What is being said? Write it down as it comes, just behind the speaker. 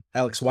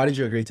Alex, why did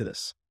you agree to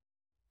this?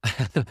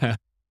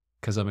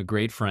 Because I'm a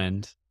great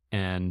friend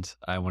and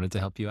I wanted to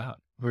help you out.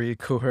 Were you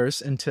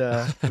coerced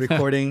into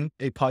recording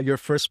your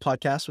first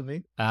podcast with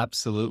me?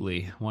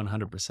 Absolutely.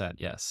 100%.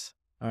 Yes.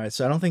 All right,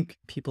 so I don't think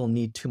people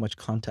need too much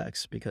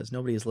context because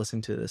nobody is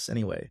listening to this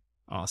anyway.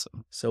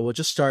 Awesome. So we'll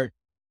just start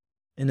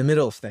in the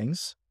middle of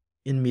things,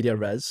 in media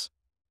res.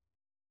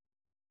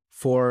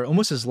 For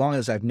almost as long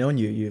as I've known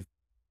you, you've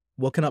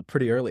woken up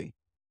pretty early.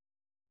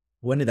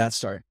 When did that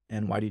start,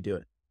 and why do you do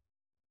it?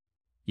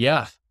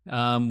 Yeah.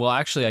 Well,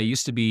 actually, I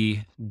used to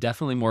be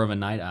definitely more of a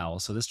night owl.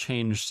 So this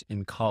changed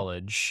in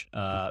college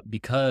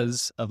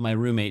because of my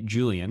roommate,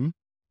 Julian.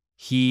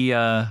 He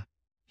has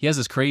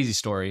this crazy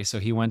story. So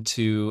he went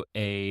to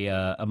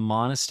a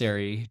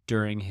monastery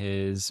during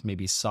his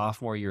maybe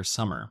sophomore year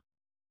summer,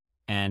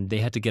 and they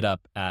had to get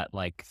up at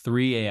like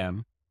 3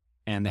 a.m.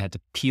 and they had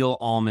to peel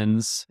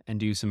almonds and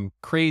do some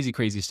crazy,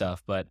 crazy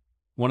stuff. But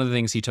one of the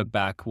things he took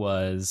back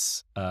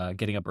was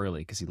getting up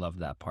early because he loved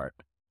that part.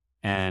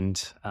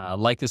 And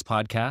like this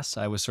podcast,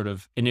 I was sort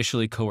of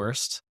initially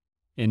coerced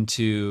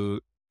into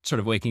sort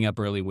of waking up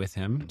early with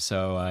him.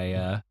 So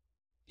I,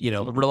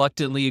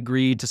 reluctantly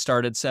agreed to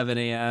start at 7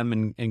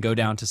 a.m. and go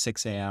down to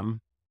 6 a.m.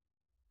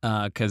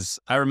 Because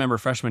I remember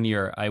freshman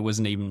year, I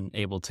wasn't even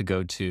able to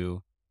go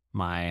to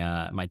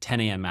my 10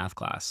 a.m. math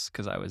class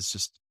because I was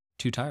just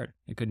too tired.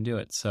 I couldn't do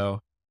it. So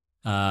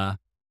uh,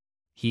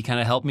 he kind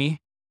of helped me.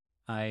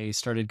 I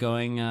started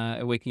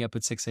waking up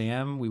at 6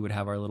 a.m. We would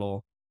have our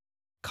little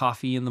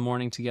coffee in the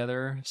morning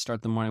together,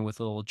 start the morning with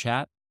a little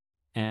chat,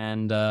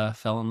 and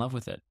fell in love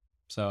with it.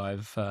 So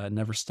I've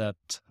never So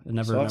stopped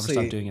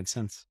obviously, doing it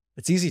since.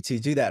 it's easy to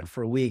do that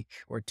for a week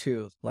or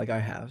two, like I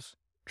have,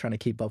 trying to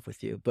keep up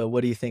with you. But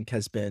what do you think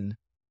has been,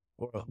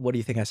 or what do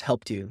you think has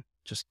helped you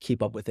just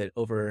keep up with it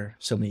over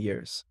so many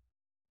years?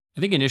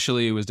 I think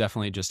initially it was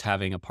definitely just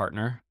having a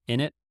partner in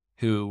it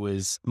who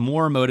was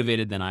more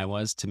motivated than I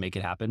was to make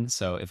it happen.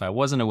 So if I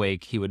wasn't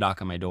awake, he would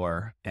knock on my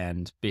door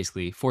and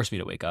basically force me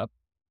to wake up.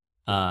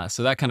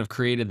 So that kind of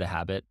created the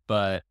habit.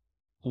 But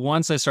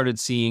once I started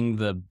seeing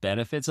the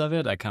benefits of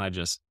it, I kind of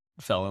just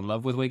fell in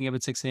love with waking up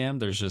at 6 a.m.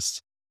 There's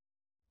just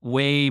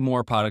way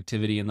more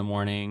productivity in the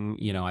morning.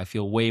 I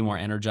feel way more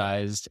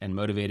energized and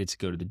motivated to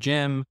go to the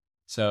gym.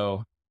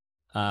 So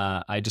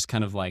I just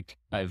kind of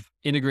I've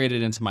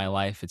integrated into my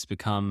life. It's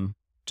become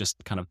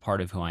just kind of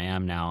part of who I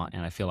am now.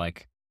 And I feel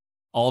like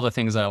all the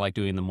things that I like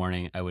doing in the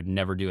morning, I would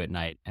never do at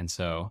night. And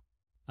so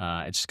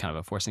it's just kind of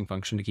a forcing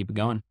function to keep it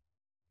going.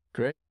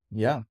 Great.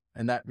 Yeah.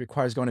 And that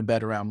requires going to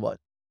bed around what,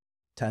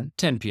 10?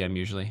 10 p.m.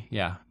 usually.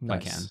 Yeah, if I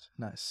can. Nice.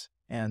 Nice.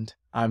 And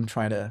I'm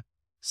trying to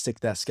stick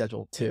to that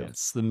schedule too.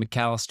 It's the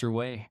McAllister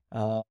way.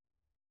 Uh,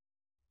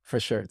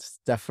 for sure. It's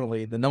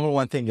definitely the number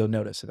one thing you'll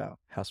notice about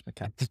House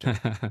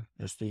McAllister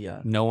is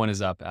No one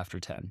is up after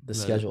 10. the The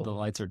schedule,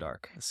 lights are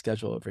dark. the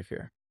schedule over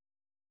here.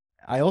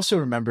 I also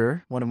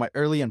remember one of my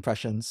early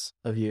impressions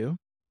of you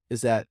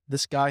is that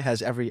this guy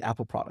has every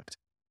Apple product.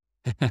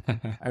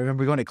 I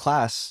remember going to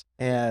class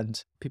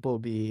and people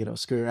would be,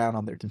 screwing around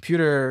on their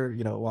computer,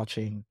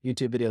 watching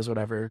YouTube videos,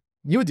 whatever.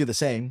 You would do the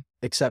same,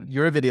 except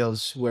your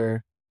videos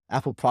were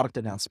Apple product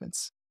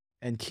announcements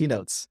and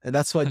keynotes. And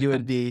that's what you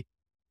would be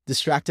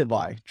distracted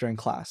by during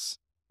class.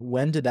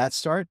 When did that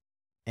start?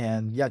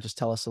 And yeah, just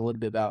tell us a little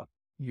bit about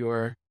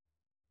your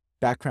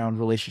background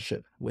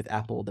relationship with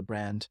Apple, the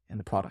brand, and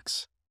the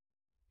products.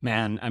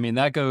 Man, I mean,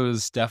 that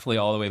goes definitely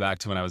all the way back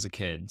to when I was a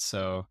kid.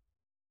 So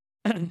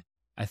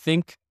I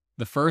think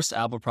the first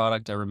Apple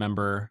product I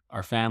remember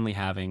our family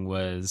having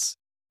was,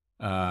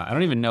 I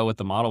don't even know what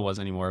the model was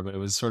anymore, but it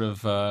was sort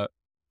of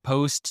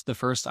post the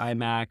first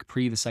iMac,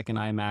 pre the second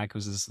iMac. It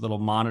was this little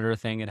monitor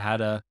thing. It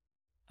had a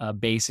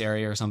base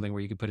area or something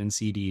where you could put in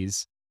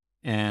CDs.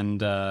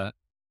 And I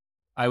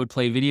would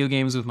play video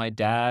games with my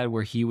dad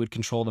where he would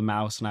control the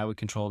mouse and I would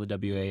control the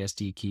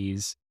WASD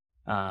keys.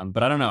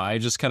 But I don't know. I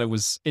just kind of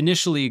was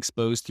initially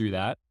exposed through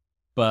that.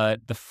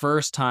 But the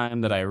first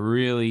time that I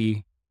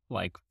really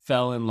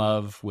fell in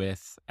love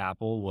with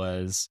Apple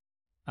was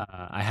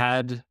I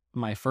had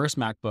my first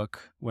MacBook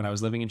when I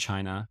was living in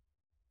China.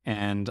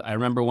 And I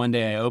remember one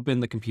day I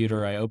opened the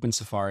computer, I opened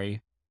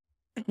Safari,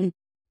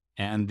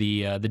 and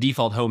the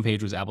default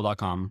homepage was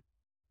apple.com.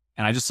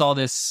 And I just saw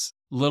this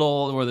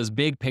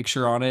big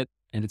picture on it,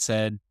 and it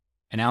said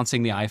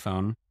announcing the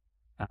iPhone.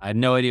 I had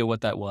no idea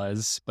what that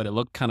was, but it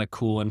looked kind of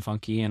cool and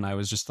funky, and I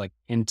was just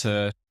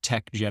into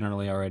tech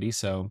generally already.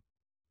 So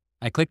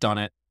I clicked on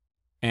it,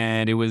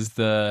 and it was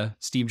the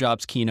Steve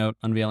Jobs keynote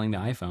unveiling the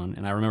iPhone.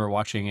 And I remember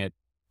watching it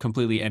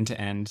completely end to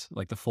end,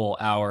 like the full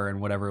hour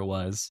and whatever it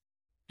was.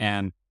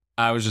 And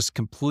I was just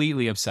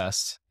completely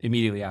obsessed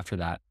immediately after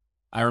that.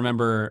 I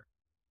remember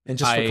And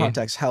just for I,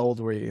 context, how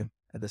old were you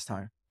at this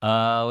time?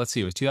 let's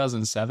see, it was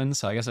 2007.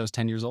 So I guess I was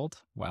 10 years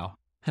old. Wow.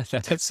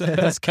 That's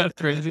kind of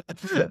crazy.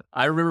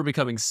 I remember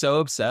becoming so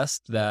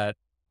obsessed that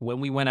when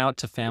we went out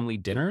to family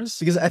dinners,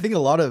 Because I think a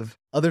lot of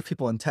other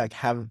people in tech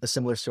have a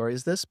similar story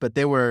as this, but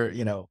they were,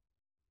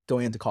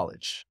 going into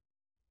college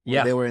or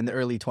yeah, they were in the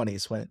early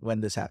 20s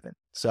when this happened.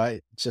 So I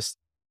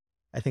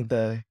think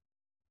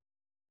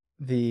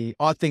the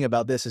odd thing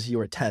about this is you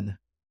were 10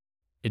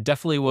 It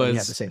definitely when you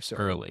had the was same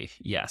story. early.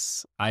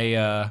 Yes.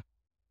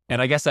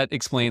 And I guess that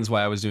explains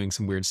why I was doing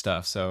some weird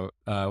stuff. So,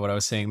 what I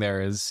was saying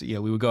there is, we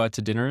would go out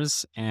to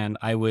dinners and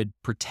I would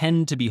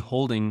pretend to be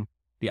holding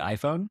the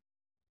iPhone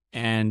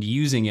and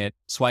using it,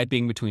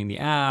 swiping between the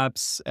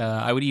apps.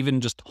 I would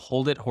even just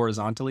hold it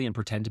horizontally and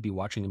pretend to be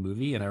watching a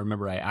movie. And I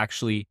remember I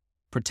actually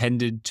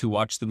pretended to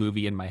watch the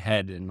movie in my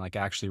head and like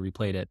actually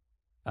replayed it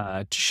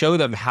to show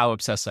them how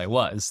obsessed I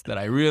was, that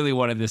I really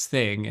wanted this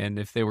thing. And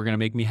if they were going to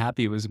make me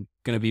happy, it was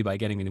going to be by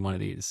getting me one of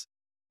these.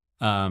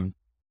 Um,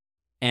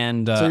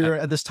 and So you're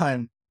at this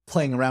time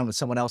playing around with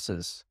someone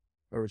else's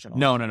original.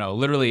 No.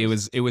 Literally,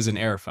 it was an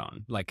Air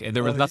phone. Like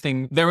there was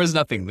nothing. There was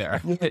nothing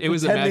there. It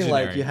was pretending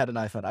imaginary. like you had an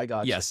iPhone. I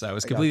got you. Yes, I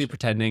was completely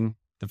pretending.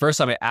 The first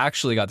time I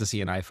actually got to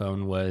see an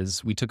iPhone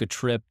was we took a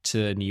trip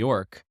to New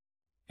York,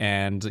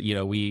 and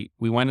we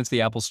went into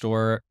the Apple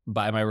Store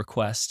by my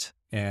request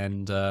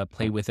and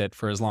played with it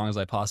for as long as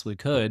I possibly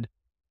could,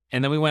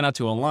 and then we went out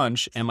to a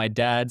lunch, and my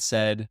dad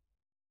said,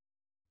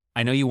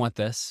 "I know you want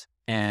this,"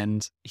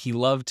 and he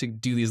loved to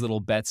do these little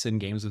bets and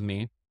games with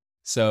me.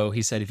 So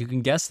he said, "If you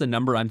can guess the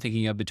number I'm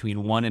thinking of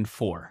between 1 and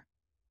 4,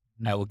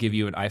 I will give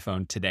you an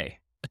iPhone today."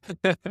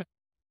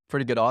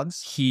 Pretty good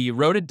odds. He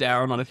wrote it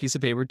down on a piece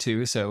of paper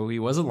too, so he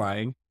wasn't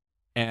lying.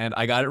 And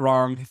I got it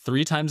wrong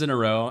 3 times in a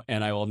row,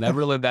 and I will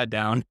never live that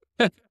down.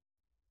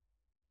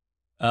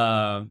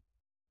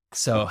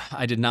 So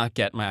I did not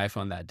get my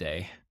iPhone that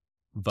day.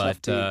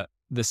 But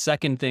the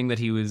second thing that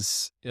he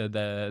was,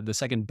 the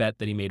second bet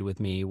that he made with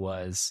me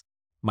was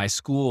my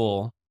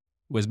school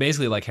was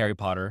basically like Harry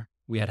Potter.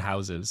 We had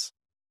houses.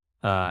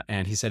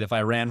 And he said if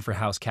I ran for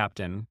house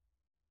captain,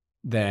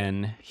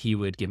 then he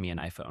would give me an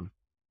iPhone.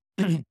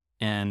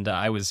 And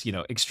I was,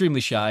 extremely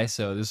shy.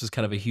 So this was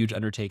kind of a huge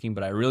undertaking,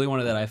 but I really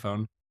wanted that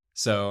iPhone.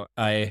 So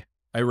I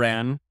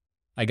ran.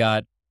 I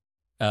got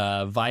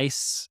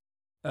vice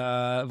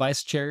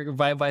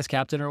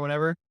captain or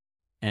whatever,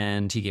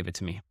 and he gave it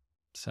to me.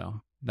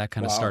 So that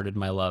kind of started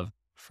my love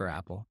for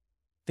Apple.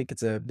 I think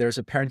there's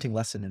a parenting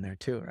lesson in there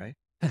too, right?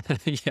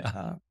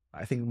 Yeah.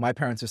 I think my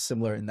parents are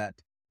similar in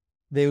that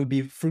they would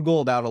be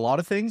frugal about a lot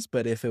of things,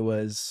 but if it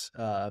was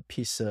a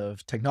piece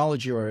of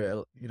technology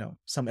or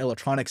some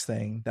electronics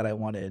thing that I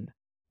wanted,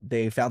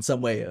 they found some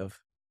way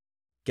of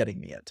getting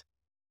me it.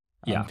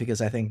 Yeah,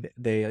 because I think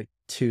they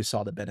too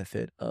saw the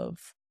benefit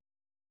of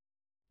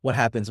what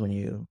happens when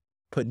you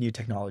put new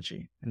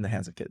technology in the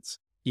hands of kids.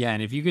 Yeah,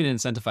 and if you can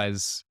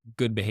incentivize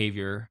good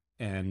behavior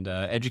and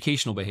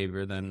educational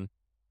behavior, then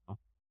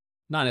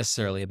not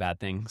necessarily a bad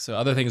thing. So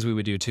other things we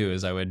would do too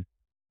is I would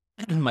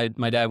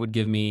my dad would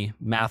give me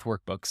math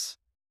workbooks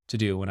to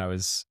do when I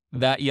was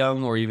that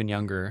young or even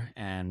younger.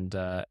 And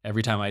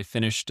every time I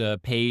finished a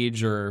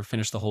page or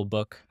finished the whole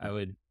book, I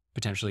would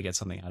potentially get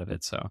something out of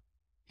it. So,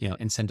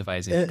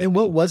 incentivizing. And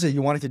what was it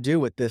you wanted to do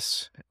with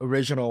this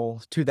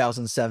original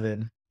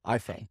 2007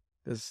 iPhone?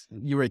 Because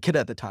you were a kid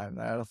at the time.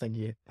 I don't think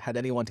you had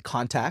anyone to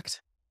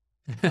contact.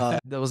 There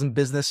wasn't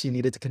business you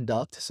needed to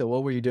conduct. So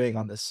what were you doing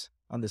on this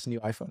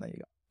new iPhone that you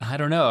got? I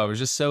don't know. I was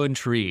just so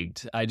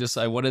intrigued. I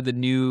wanted the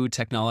new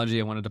technology.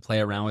 I wanted to play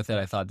around with it.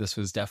 I thought this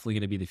was definitely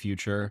going to be the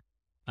future.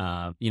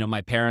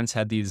 My parents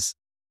had these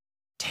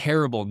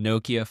terrible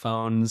Nokia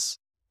phones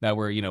that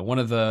were, one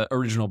of the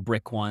original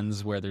brick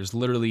ones where there's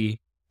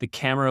literally the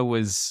camera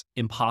was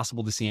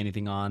impossible to see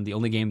anything on. The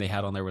only game they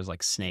had on there was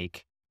like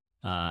Snake.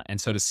 And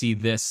so to see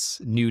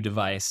this new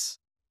device,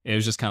 it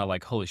was just kind of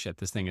like, holy shit,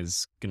 this thing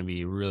is going to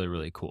be really,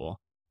 really cool.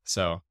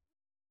 So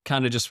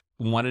kind of just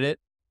wanted it.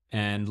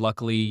 And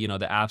luckily,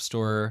 the App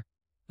Store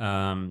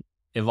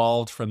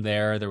evolved from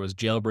there. There was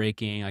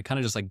jailbreaking. I kind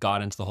of just like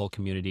got into the whole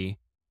community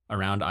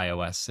around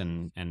iOS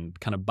and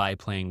kind of by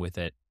playing with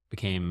it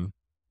became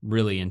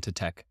really into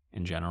tech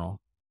in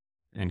general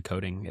and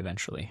coding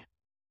eventually.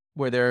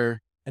 Were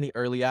there any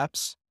early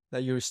apps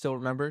that you still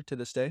remember to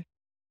this day?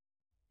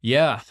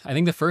 Yeah, I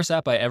think the first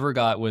app I ever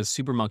got was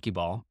Super Monkey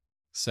Ball.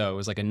 So it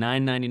was like a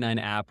 $9.99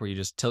 app where you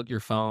just tilt your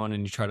phone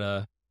and you try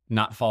to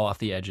not fall off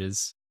the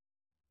edges.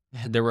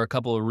 There were a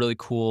couple of really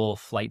cool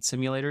flight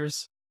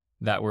simulators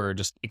that were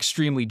just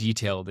extremely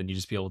detailed and you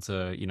just be able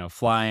to,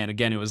 fly. And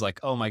again, it was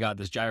like, oh my God,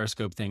 this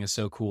gyroscope thing is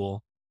so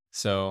cool.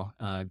 So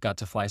got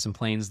to fly some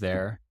planes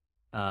there.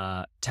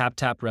 Tap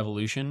Tap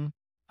Revolution.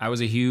 I was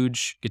a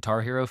huge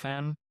Guitar Hero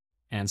fan.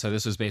 And so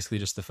this was basically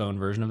just the phone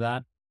version of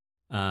that.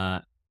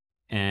 I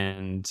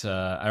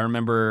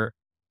remember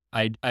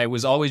I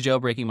was always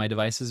jailbreaking my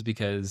devices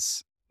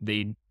because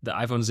the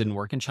iPhones didn't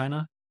work in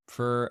China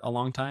for a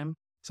long time.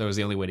 So it was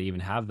the only way to even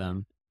have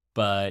them.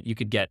 But you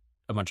could get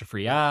a bunch of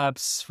free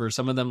apps for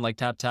some of them, like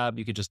Tap Tap.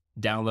 You could just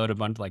download a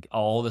bunch, like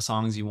all the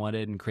songs you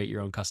wanted and create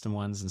your own custom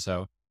ones. And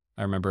so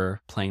I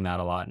remember playing that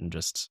a lot and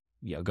just,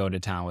 going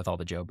to town with all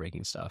the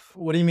jailbreaking stuff.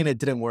 What do you mean it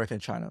didn't work in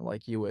China?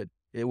 Like it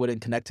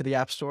wouldn't connect to the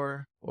App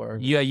Store or?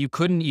 Yeah, you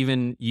couldn't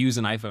even use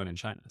an iPhone in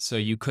China. So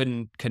you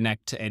couldn't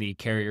connect to any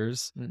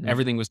carriers. Mm-hmm.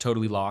 Everything was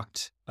totally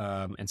locked.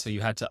 And so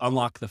you had to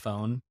unlock the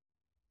phone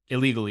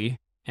illegally.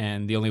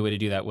 And the only way to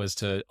do that was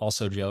to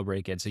also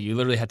jailbreak it. So you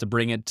literally had to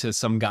bring it to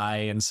some guy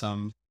in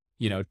some,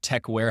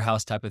 tech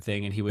warehouse type of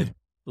thing. And he would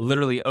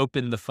literally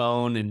open the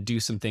phone and do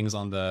some things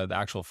on the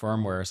actual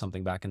firmware or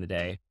something back in the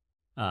day.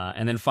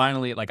 And then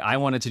finally, like, I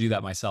wanted to do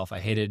that myself. I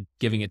hated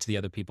giving it to the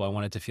other people. I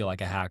wanted to feel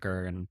like a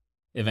hacker. And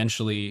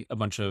eventually a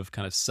bunch of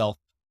kind of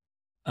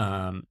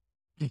um,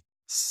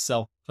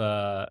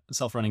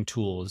 self-running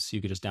tools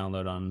you could just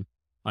download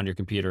on your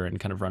computer and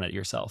kind of run it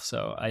yourself.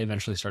 So I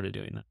eventually started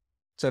doing that.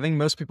 So I think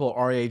most people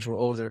our age or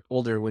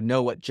older would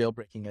know what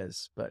jailbreaking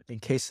is, but in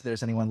case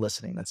there's anyone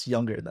listening that's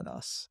younger than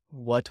us,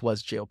 what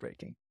was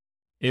jailbreaking?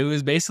 It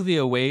was basically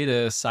a way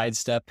to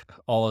sidestep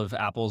all of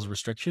Apple's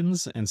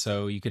restrictions. And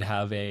so you could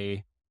have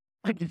a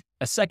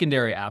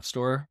secondary app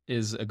store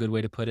is a good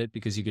way to put it,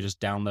 because you could just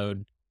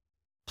download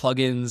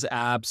plugins,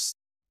 apps,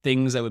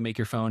 things that would make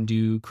your phone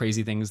do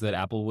crazy things that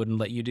Apple wouldn't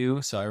let you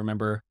do. So I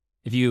remember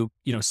if you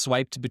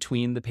swiped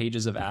between the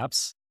pages of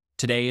apps,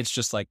 today it's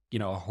just like,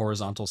 a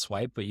horizontal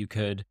swipe, but you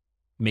could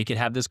make it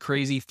have this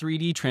crazy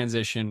 3D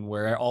transition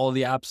where all of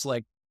the apps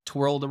like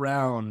twirled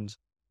around.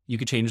 You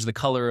could change the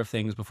color of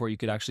things before you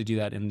could actually do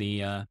that in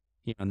the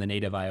in the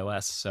native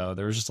iOS. So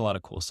there was just a lot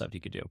of cool stuff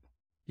you could do.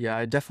 Yeah,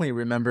 I definitely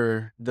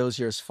remember those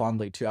years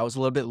fondly too. I was a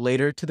little bit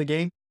later to the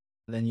game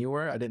than you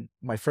were.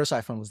 My first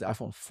iPhone was the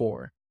iPhone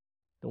 4,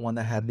 the one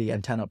that had the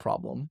antenna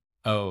problem.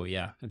 Oh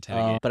yeah,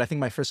 antenna game. But I think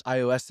my first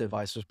iOS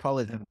device was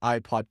probably the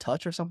iPod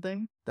Touch or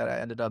something that I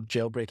ended up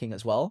jailbreaking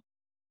as well.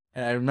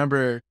 And I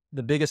remember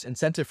the biggest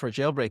incentive for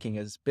jailbreaking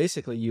is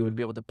basically you would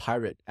be able to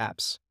pirate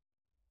apps.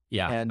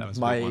 Yeah, that And was a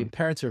big my one.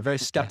 parents were very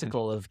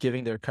skeptical of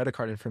giving their credit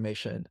card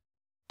information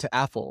to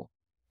Apple.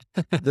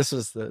 This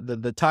was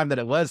the time that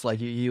it was like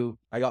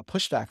I got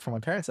pushback from my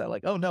parents that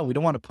like, oh no, we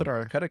don't want to put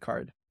our credit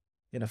card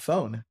in a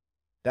phone.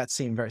 That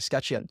seemed very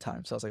sketchy at the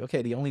time. So I was like,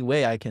 okay, the only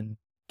way I can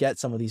get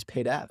some of these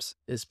paid apps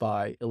is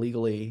by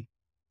illegally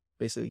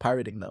basically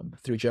pirating them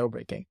through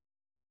jailbreaking.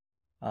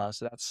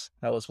 So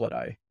that was what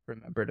I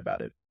remembered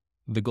about it.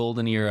 The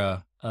golden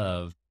era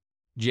of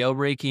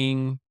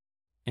jailbreaking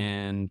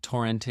and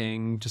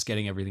torrenting, just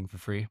getting everything for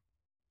free. It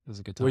was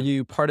a good time. Were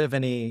you part of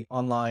any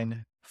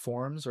online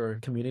forums or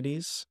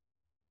communities?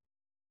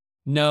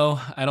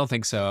 No, I don't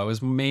think so. I was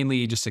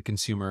mainly just a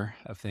consumer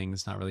of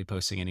things, not really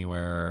posting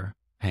anywhere or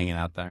hanging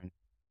out there.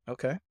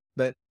 Okay.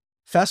 But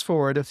fast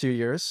forward a few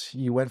years,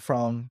 you went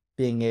from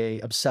being a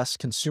obsessed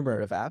consumer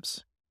of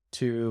apps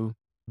to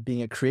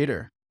being a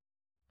creator,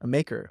 a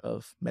maker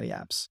of many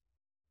apps.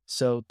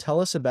 So tell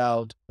us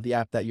about the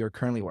app that you're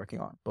currently working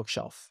on,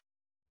 Bookshelf.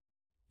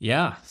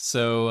 Yeah.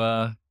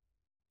 So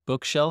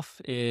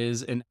Bookshelf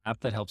is an app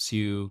that helps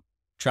you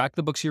track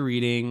the books you're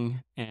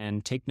reading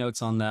and take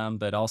notes on them,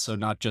 but also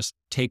not just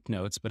take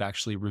notes, but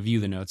actually review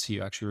the notes so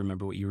you actually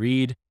remember what you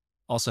read.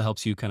 Also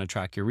helps you kind of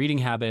track your reading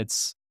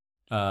habits.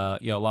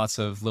 Lots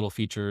of little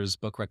features,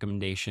 book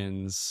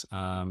recommendations,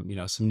 some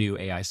new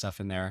AI stuff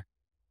in there.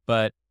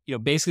 But,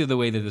 basically the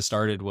way that this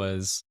started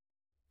was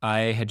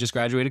I had just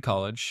graduated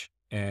college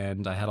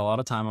and I had a lot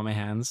of time on my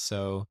hands.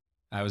 So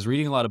I was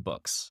reading a lot of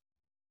books.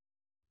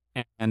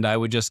 And I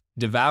would just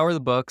devour the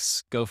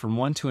books, go from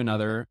one to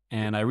another.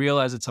 And I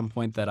realized at some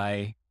point that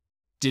I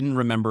didn't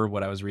remember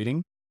what I was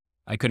reading.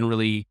 I couldn't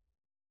really,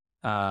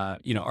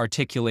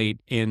 articulate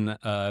in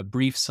a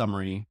brief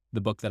summary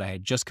the book that I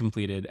had just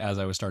completed as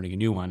I was starting a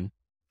new one.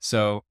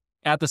 So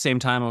at the same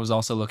time, I was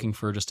also looking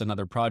for just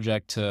another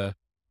project to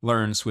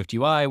learn Swift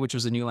UI, which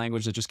was a new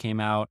language that just came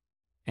out,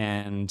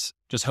 and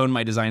just hone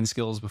my design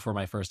skills before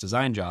my first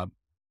design job.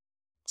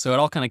 So it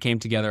all kind of came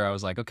together. I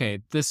was like, okay,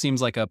 this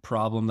seems like a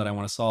problem that I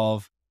want to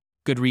solve.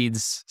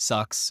 Goodreads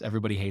sucks.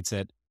 Everybody hates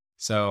it.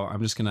 So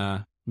I'm just going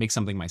to make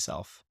something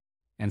myself.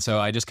 And so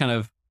I just kind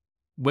of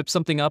whipped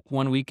something up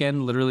one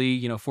weekend,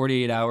 literally,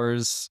 48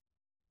 hours.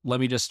 Let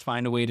me just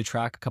find a way to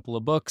track a couple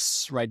of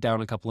books, write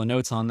down a couple of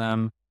notes on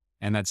them,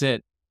 and that's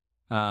it.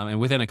 And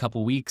within a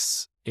couple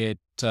weeks, it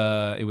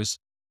was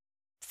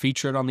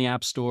featured on the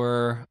App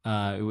Store.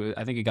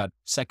 I think it got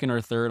second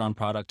or third on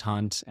Product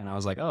Hunt. And I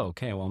was like, oh,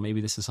 okay, well, maybe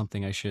this is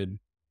something I should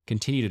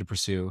continue to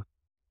pursue.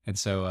 And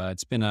so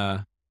it's been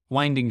a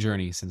winding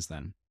journey since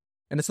then.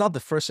 And it's not the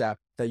first app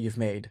that you've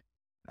made.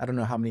 I don't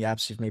know how many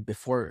apps you've made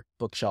before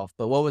Bookshelf,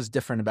 but what was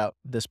different about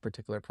this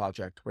particular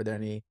project? Were there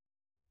any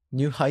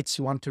new heights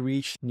you wanted to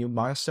reach, new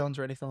milestones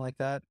or anything like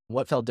that?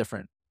 What felt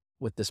different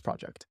with this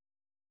project?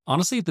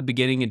 Honestly, at the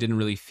beginning, it didn't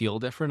really feel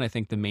different. I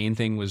think the main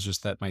thing was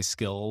just that my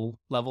skill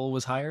level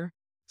was higher.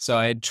 So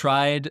I had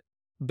tried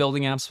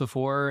building apps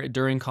before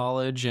during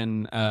college,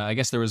 and I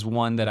guess there was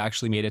one that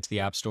actually made it to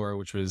the App Store,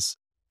 which was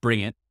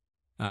Bring It,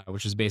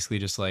 which is basically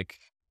just like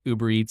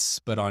Uber Eats,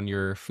 but on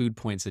your food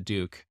points at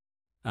Duke.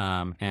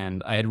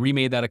 And I had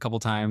remade that a couple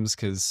times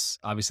because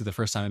obviously the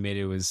first time I made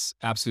it was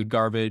absolute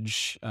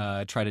garbage.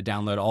 I tried to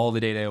download all the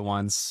data at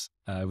once.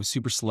 It was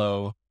super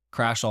slow,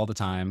 crashed all the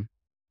time.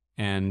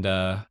 And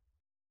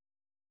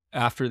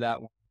after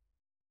that one,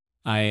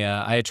 I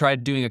had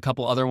tried doing a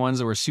couple other ones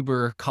that were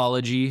super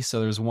college-y. So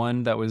there's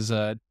one that was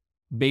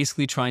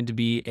basically trying to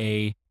be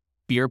a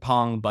beer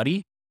pong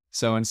buddy.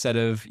 So instead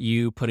of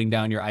you putting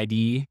down your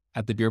ID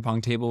at the beer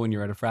pong table when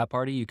you're at a frat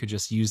party, you could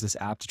just use this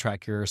app to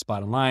track your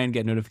spot online,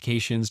 get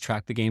notifications,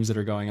 track the games that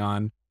are going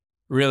on.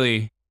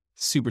 really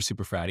super,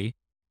 super fratty.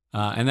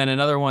 And then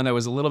another one that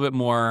was a little bit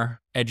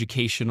more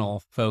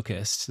educational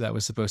focused that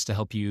was supposed to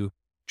help you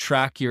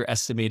track your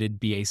estimated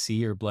BAC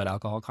or blood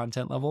alcohol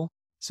content level.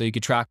 So you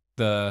could track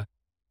the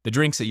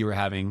drinks that you were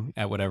having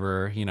at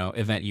whatever,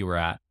 event you were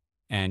at.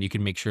 And you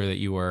could make sure that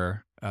you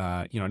were,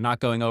 not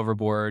going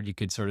overboard. You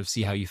could sort of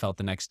see how you felt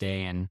the next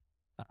day and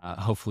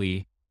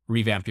hopefully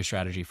revamp your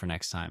strategy for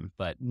next time.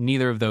 But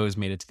neither of those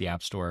made it to the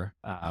App Store.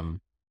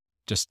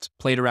 Just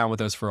played around with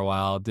those for a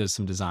while, did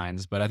some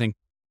designs. But I think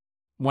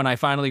when I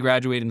finally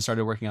graduated and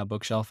started working on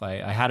Bookshelf, I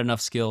had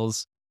enough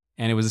skills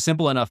and it was a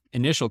simple enough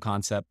initial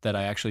concept that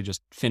I actually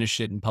just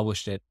finished it and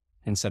published it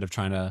instead of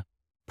trying to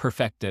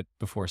perfect it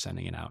before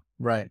sending it out.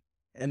 Right.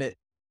 And it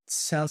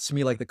sounds to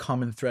me like the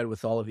common thread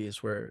with all of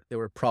these were there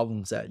were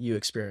problems that you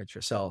experienced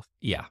yourself.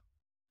 Yeah.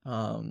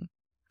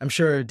 I'm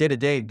sure day to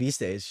day these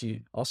days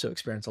you also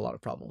experience a lot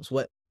of problems.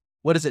 What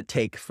does it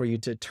take for you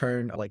to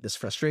turn like this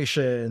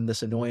frustration,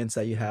 this annoyance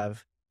that you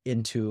have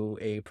into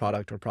a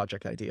product or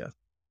project idea?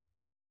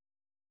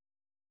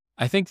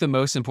 I think the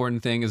most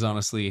important thing is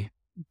honestly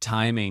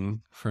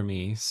timing for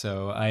me.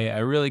 So I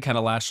really kind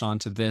of latched on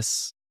to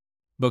this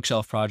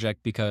Bookshelf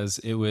project because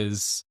it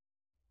was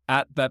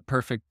at that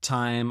perfect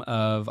time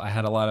of I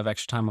had a lot of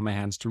extra time on my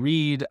hands to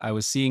read. I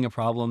was seeing a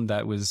problem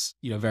that was,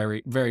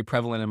 very, very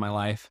prevalent in my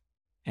life.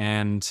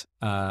 And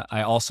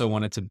I also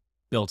wanted to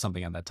build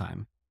something at that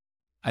time.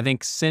 I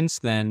think since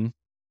then,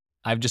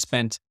 I've just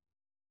spent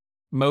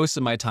most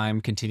of my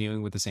time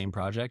continuing with the same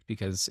project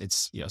because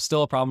it's,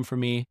 still a problem for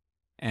me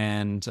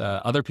and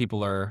other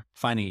people are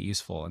finding it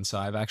useful. And so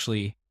I've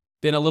actually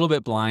been a little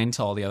bit blind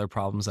to all the other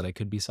problems that I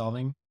could be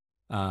solving.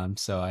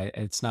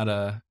 It's not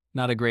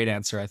a great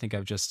answer. I think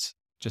I've just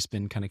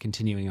been kind of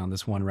continuing on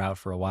this one route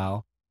for a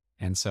while.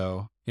 And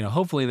so,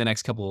 hopefully the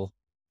next couple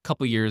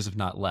years, if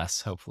not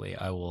less, hopefully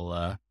I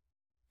will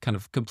kind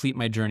of complete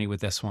my journey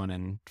with this one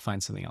and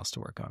find something else to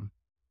work on.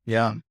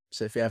 Yeah.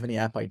 So if you have any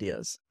app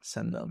ideas,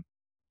 send them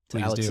to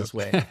Please do. Alex's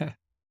way.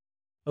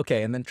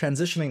 Okay. And then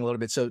transitioning a little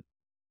bit. So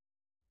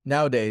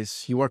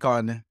nowadays you work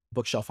on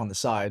Bookshelf on the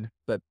side,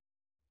 but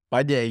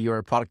by day you're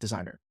a product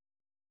designer.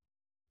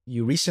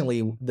 You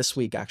recently, this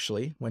week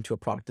actually, went to a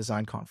product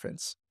design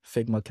conference,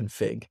 Figma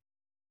Config.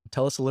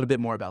 Tell us a little bit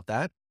more about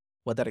that,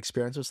 what that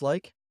experience was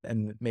like,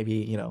 and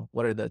maybe,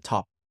 what are the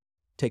top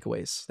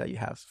takeaways that you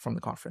have from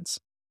the conference?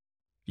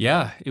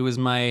 Yeah, it was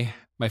my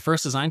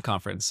first design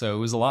conference, so it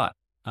was a lot.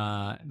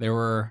 There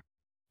were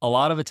a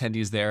lot of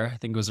attendees there. I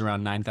think it was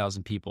around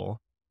 9,000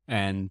 people,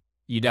 and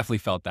you definitely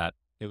felt that.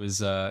 It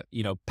was,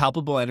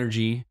 palpable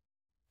energy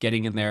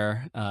getting in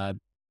there,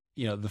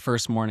 the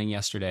first morning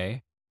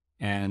yesterday,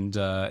 and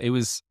it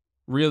was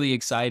really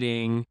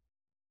exciting.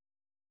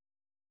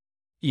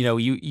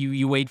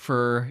 You wait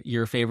for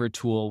your favorite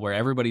tool where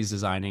everybody's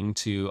designing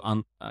to,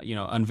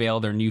 unveil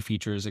their new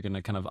features that are going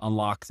to kind of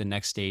unlock the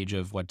next stage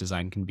of what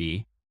design can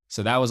be.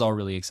 So that was all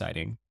really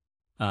exciting.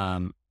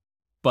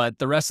 But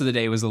the rest of the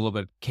day was a little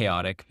bit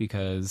chaotic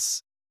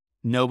because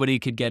nobody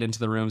could get into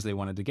the rooms they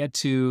wanted to get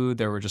to.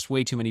 There were just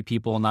way too many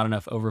people, not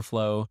enough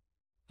overflow.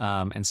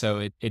 And so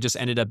it just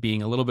ended up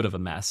being a little bit of a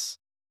mess.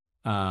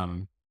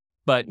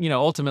 But,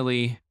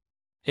 ultimately,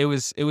 it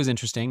was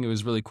interesting. It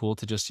was really cool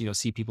to just,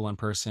 see people in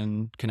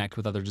person, connect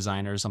with other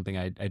designers, something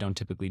I don't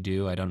typically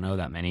do. I don't know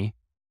that many.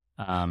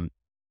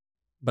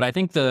 But I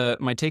think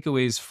my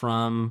takeaways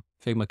from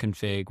Figma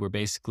Config were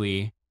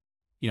basically,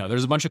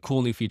 there's a bunch of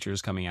cool new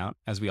features coming out,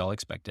 as we all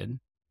expected.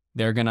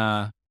 They're going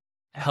to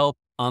help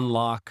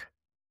unlock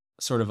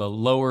sort of a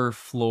lower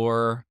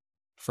floor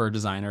for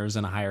designers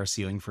and a higher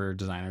ceiling for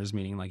designers,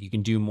 meaning like you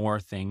can do more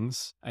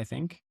things, I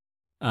think.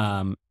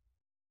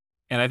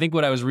 And I think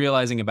what I was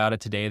realizing about it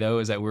today, though,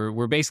 is that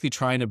we're basically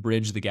trying to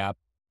bridge the gap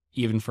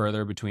even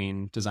further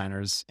between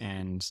designers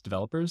and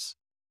developers.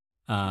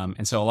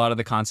 And so a lot of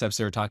the concepts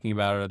they were talking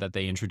about are that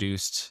they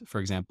introduced, for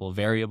example,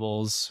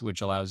 variables,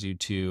 which allows you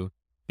to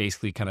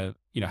basically kind of,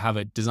 have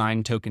a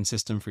design token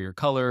system for your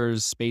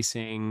colors,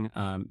 spacing,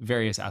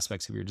 various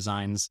aspects of your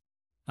designs,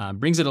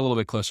 brings it a little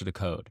bit closer to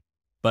code.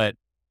 But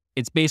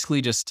it's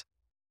basically just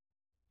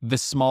the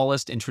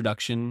smallest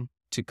introduction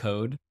to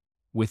code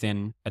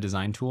within a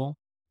design tool.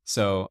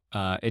 So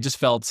it just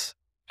felt,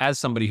 as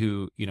somebody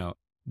who,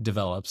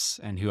 develops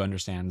and who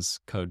understands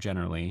code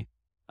generally,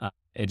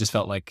 it just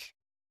felt like,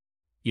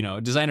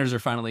 designers are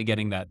finally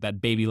getting that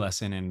baby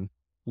lesson in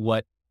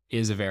what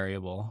is a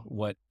variable,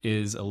 what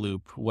is a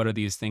loop, what are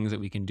these things that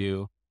we can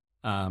do,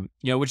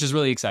 which is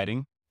really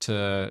exciting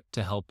to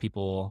help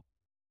people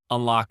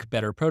unlock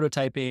better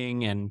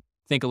prototyping and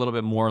think a little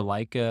bit more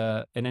like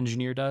an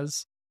engineer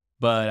does.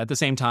 But at the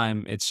same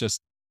time, it's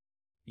just,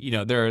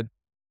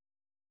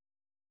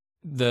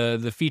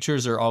 the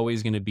features are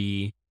always going to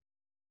be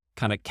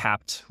kind of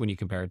capped when you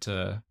compare it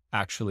to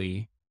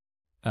actually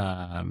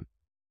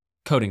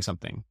coding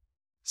something.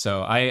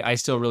 So I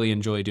still really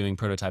enjoy doing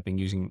prototyping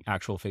using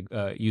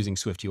using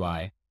Swift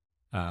UI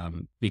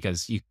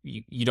because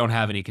you don't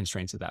have any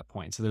constraints at that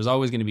point. So there's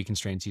always going to be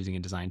constraints using a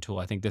design tool.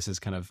 I think this is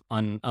kind of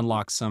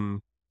unlocks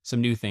some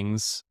new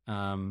things.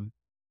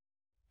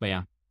 But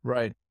yeah.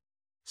 Right.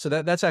 So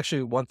that's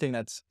actually one thing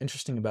that's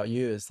interesting about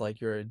you is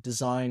like you're a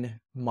design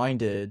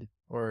minded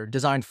or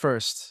design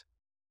first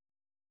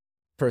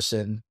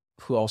person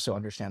who also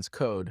understands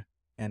code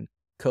and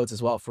codes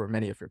as well for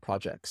many of your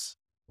projects.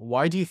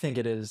 Why do you think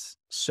it is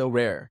so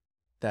rare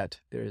that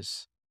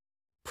there's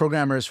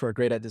programmers who are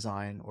great at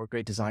design or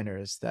great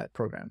designers that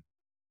program?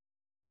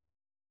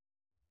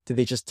 Do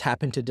they just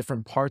tap into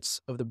different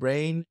parts of the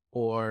brain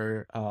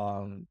or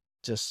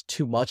just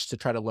too much to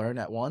try to learn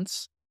at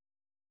once?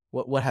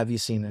 What have you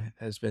seen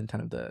has been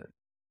kind of the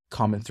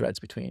common threads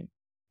between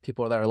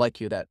people that are like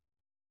you that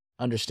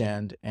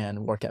understand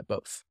and work at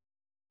both?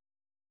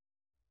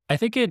 I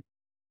think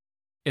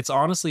it's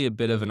honestly a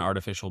bit of an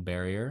artificial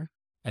barrier.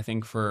 I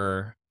think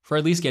for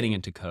at least getting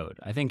into code.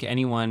 I think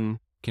anyone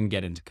can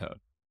get into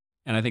code.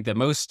 And I think that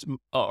most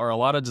or a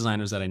lot of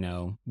designers that I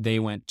know, they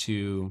went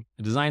to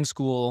a design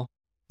school.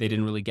 They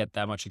didn't really get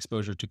that much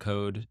exposure to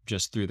code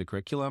just through the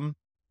curriculum.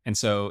 And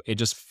so it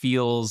just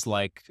feels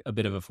like a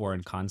bit of a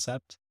foreign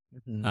concept.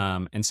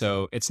 Mhm. And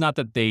so it's not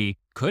that they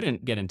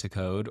couldn't get into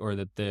code or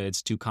that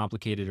it's too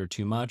complicated or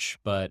too much,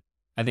 but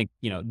I think,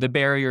 the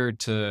barrier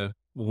to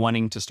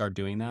wanting to start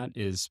doing that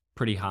is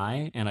pretty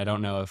high. And I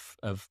don't know if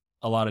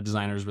a lot of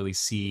designers really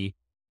see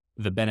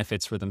the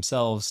benefits for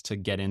themselves to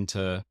get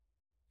into,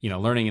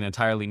 learning an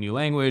entirely new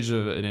language,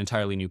 an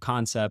entirely new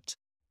concept.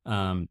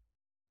 Um,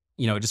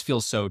 it just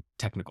feels so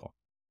technical.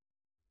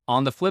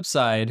 On the flip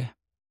side,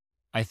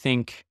 I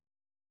think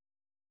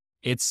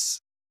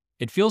it's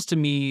it feels to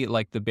me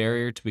like the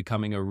barrier to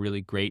becoming a really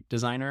great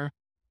designer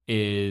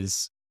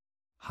is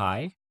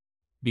high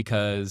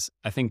because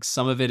I think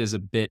some of it is a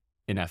bit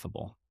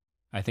ineffable.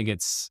 I think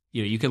it's,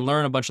 you can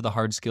learn a bunch of the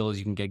hard skills,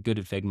 you can get good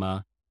at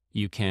Figma,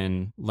 you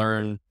can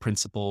learn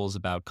principles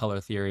about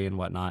color theory and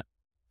whatnot.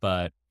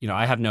 But,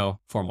 I have no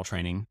formal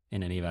training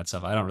in any of that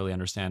stuff. I don't really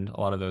understand a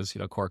lot of those,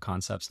 core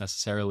concepts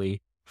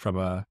necessarily from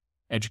a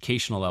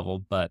educational level,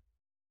 but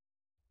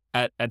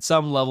at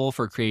some level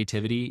for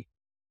creativity,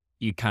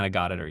 you kind of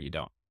got it or you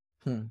don't.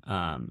 Hmm.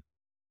 Um,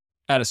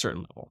 at a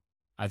certain level.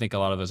 I think a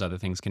lot of those other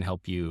things can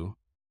help you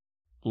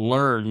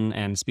learn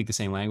and speak the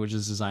same language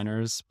as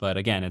designers. But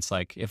again, it's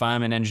like if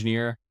I'm an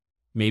engineer,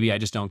 maybe I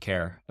just don't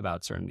care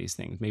about certain these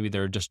things. Maybe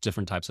there are just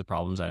different types of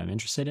problems that I'm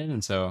interested in.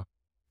 And so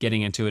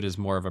getting into it is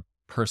more of a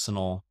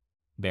personal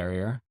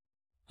barrier.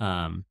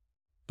 Um,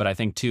 but I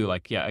think too,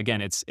 like, yeah,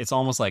 again, it's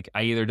almost like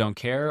I either don't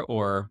care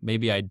or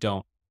maybe I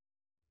don't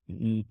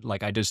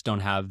like I just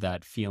don't have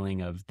that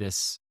feeling of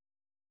this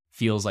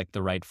feels like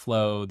the right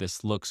flow,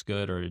 this looks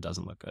good or it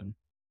doesn't look good.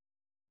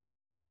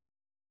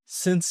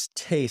 Since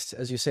taste,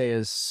 as you say,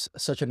 is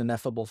such an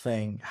ineffable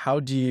thing, how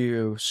do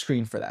you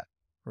screen for that?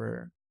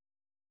 Or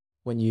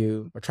when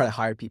you or try to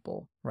hire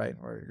people, right?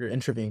 Or you're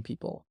interviewing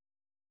people,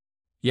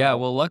 Yeah, uh,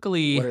 well, what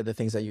luckily are the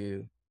things that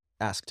you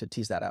ask to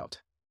tease that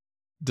out?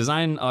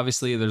 design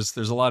obviously there's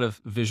a lot of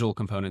visual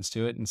components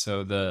to it, and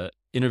so the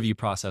interview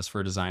process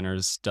for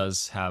designers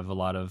does have a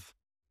lot of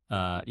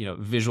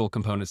visual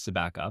components to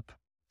back up.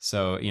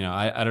 So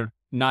I don't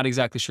not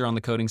exactly sure on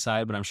the coding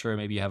side, but I'm sure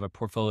maybe you have a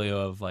portfolio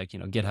of like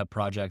GitHub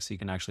projects, so you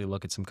can actually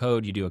look at some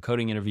code. You do a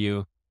coding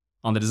interview.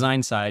 On the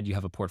design side, you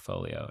have a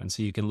portfolio, and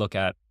so you can look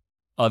at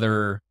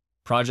other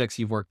projects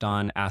you've worked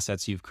on,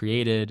 assets you've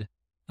created.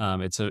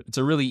 It's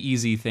a really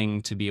easy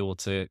thing to be able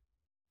to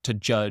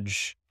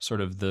judge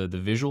sort of the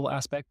visual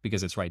aspect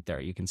because it's right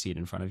there. You can see it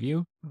in front of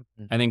you.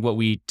 Mhm. I think what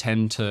we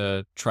tend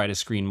to try to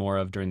screen more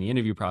of during the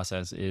interview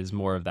process is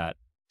more of that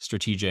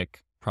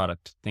strategic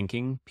product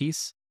thinking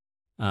piece.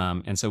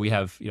 And so we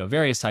have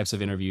various types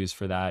of interviews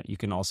for that. You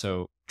can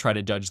also try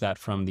to judge that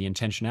from the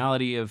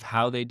intentionality of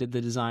how they did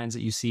the designs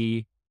that you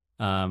see.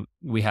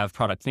 We have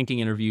product thinking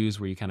interviews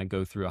where you kind of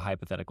go through a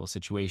hypothetical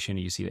situation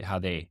and you see how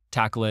they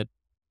tackle it.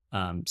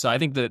 So I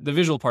think the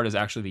visual part is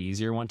actually the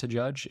easier one to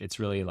judge. It's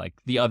really like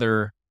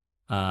the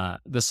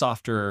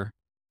softer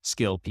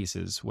skill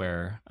pieces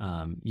where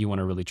you want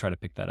to really try to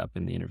pick that up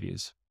in the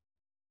interviews.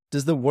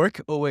 Does the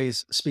work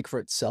always speak for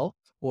itself?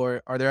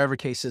 Or are there ever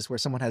cases where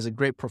someone has a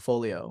great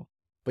portfolio,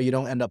 but you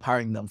don't end up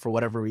hiring them for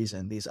whatever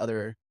reason, these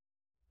other,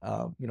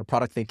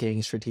 product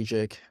thinking,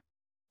 strategic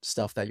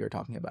stuff that you're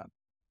talking about?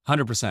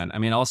 100%. I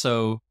mean,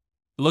 also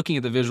looking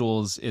at the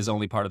visuals is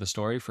only part of the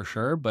story for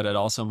sure, but it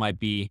also might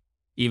be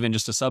even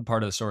just a sub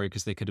part of the story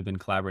because they could have been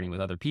collaborating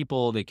with other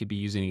people. They could be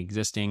using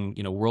existing,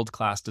 world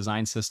class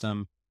design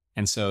system.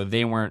 And so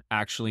they weren't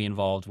actually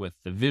involved with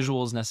the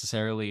visuals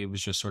necessarily. It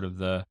was just sort of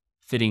the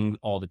fitting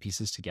all the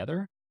pieces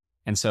together.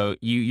 And so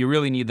you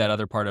really need that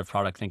other part of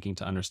product thinking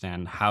to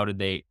understand how did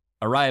they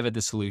arrive at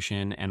the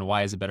solution and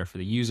why is it better for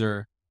the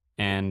user.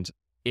 And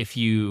if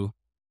you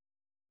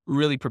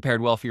really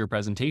prepared well for your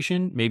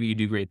presentation, maybe you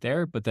do great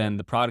there. But then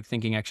the product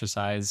thinking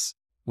exercise,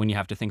 when you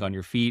have to think on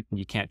your feet and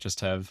you can't just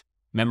have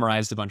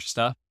memorized a bunch of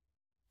stuff,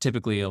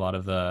 typically a lot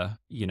of the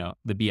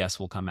BS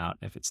will come out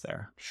if it's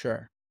there.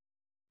 Sure.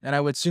 And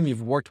I would assume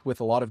you've worked with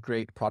a lot of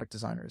great product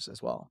designers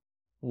as well.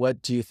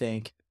 What do you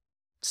think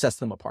sets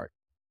them apart?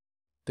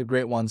 The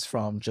great ones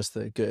from just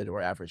the good or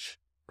average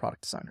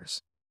product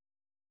designers?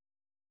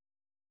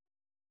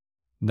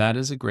 That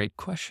is a great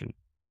question.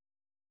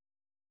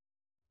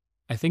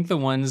 I think the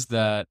ones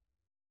that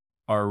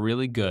are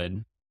really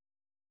good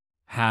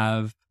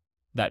have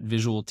that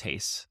visual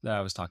taste that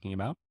I was talking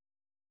about,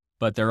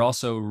 but they're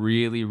also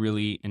really,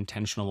 really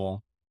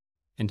intentional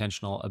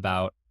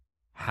about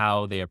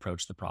how they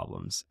approach the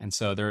problems. And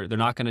so they're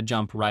not going to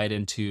jump right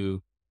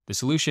into the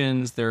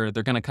solutions. They're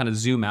going to kind of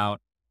zoom out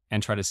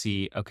and try to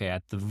see, okay,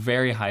 at the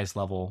very highest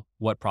level,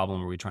 what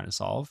problem are we trying to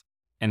solve?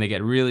 And they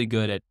get really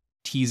good at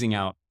teasing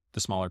out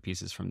the smaller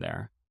pieces from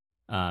there.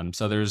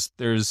 So there's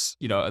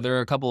there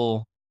are a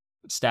couple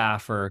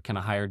staff or kind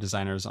of higher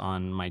designers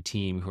on my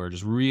team who are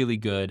just really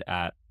good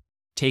at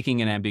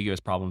taking an ambiguous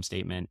problem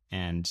statement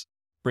and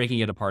breaking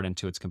it apart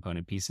into its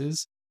component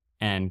pieces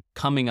and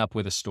coming up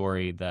with a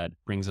story that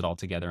brings it all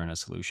together in a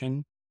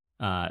solution.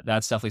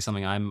 That's definitely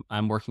something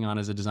I'm working on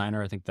as a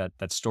designer. I think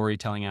that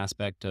storytelling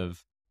aspect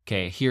of,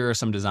 okay, here are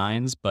some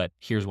designs, but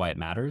here's why it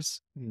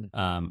matters,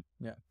 Mm,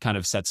 yeah. kind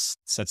of sets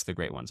the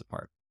great ones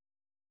apart.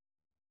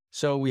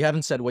 So we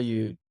haven't said what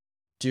you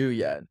do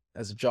yet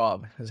as a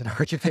job, as an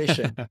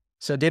occupation.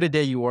 So day to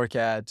day, you work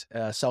at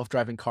a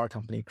self-driving car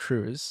company,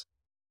 Cruise.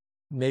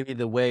 Maybe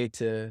the way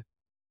to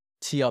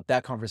tee up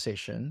that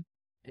conversation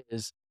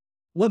is,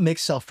 what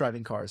makes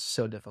self-driving cars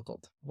so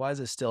difficult? Why is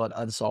it still an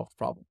unsolved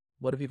problem?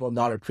 What do people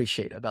not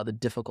appreciate about the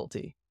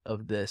difficulty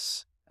of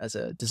this as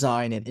a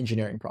design and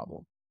engineering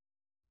problem?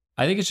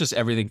 I think it's just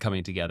everything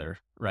coming together,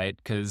 right?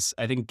 Because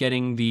I think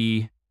getting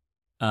the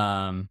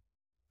um,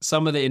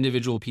 some of the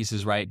individual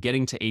pieces right,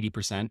 getting to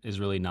 80%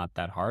 is really not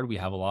that hard. We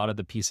have a lot of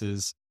the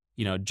pieces,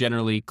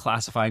 generally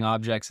classifying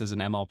objects as an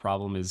ML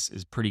problem is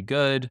pretty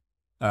good.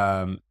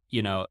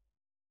 You know,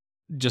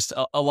 just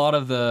a lot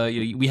of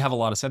we have a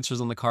lot of sensors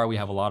on the car, we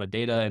have a lot of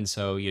data, and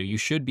so you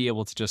should be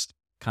able to just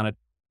kind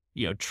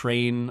of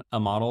train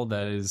a model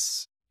that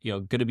is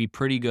going to be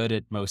pretty good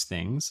at most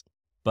things,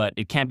 but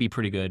it can't be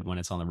pretty good when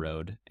it's on the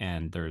road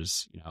and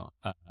there's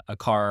a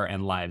car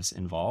and lives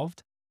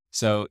involved.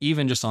 So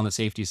even just on the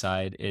safety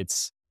side,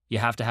 it's you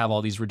have to have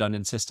all these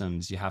redundant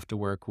systems. You have to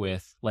work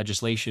with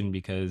legislation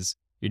because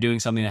you're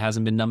doing something that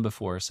hasn't been done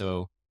before.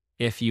 So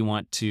if you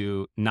want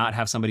to not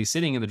have somebody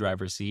sitting in the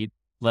driver's seat,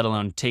 let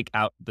alone take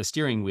out the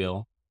steering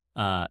wheel,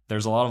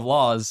 there's a lot of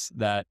laws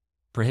that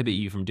prohibit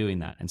you from doing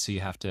that. And so you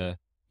have to,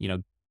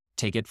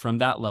 take it from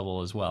that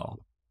level as well.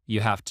 You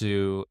have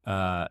to,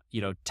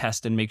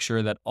 test and make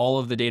sure that all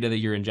of the data that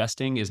you're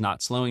ingesting is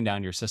not slowing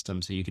down your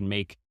system so you can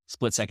make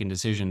split-second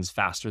decisions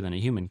faster than a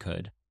human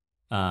could.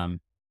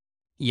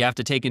 You have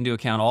to take into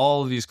account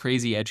all of these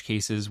crazy edge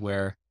cases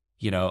where,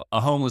 a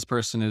homeless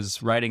person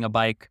is riding a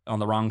bike on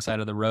the wrong side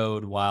of the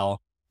road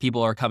while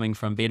people are coming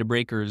from beta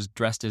breakers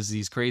dressed as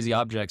these crazy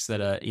objects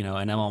that an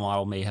ML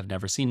model may have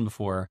never seen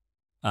before,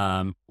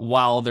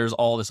 while there's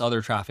all this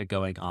other traffic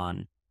going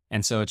on.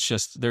 And so it's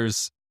just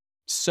there's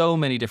so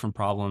many different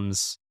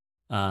problems,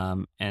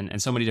 and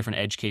so many different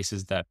edge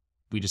cases that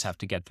we just have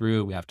to get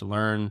through. We have to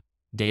learn.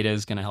 Data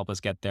is going to help us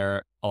get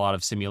there. A lot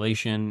of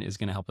simulation is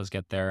going to help us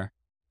get there.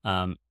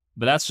 But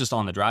that's just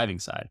on the driving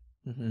side.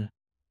 Mm-hmm.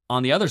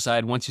 On the other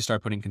side, once you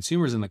start putting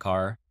consumers in the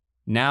car,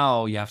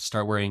 now you have to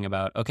start worrying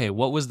about, okay,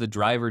 what was the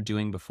driver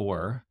doing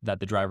before that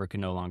the driver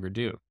can no longer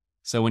do?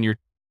 So when you're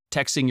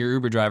texting your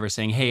Uber driver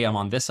saying, hey, I'm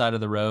on this side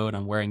of the road,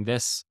 I'm wearing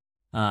this,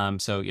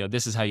 so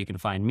this is how you can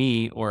find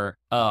me, or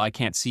oh, I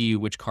can't see you,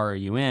 which car are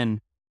you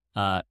in?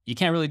 You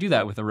can't really do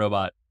that with a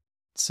robot.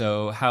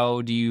 So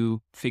how do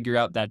you figure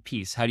out that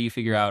piece? How do you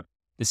figure out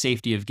the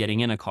safety of getting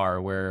in a car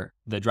where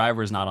the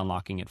driver is not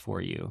unlocking it for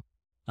you?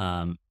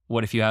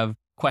 What if you have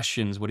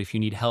questions? What if you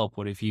need help?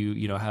 What if you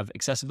have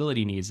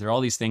accessibility needs? There are all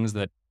these things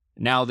that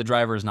now the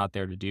driver is not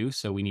there to do,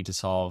 so we need to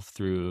solve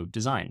through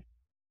design.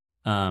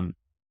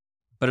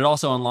 But it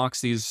also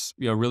unlocks these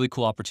really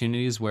cool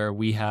opportunities where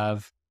we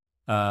have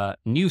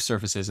new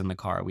surfaces in the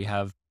car. We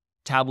have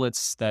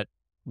tablets that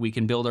we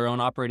can build our own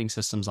operating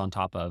systems on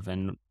top of,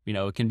 and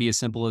it can be as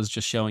simple as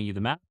just showing you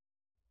the map,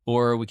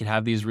 or we can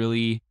have these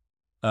really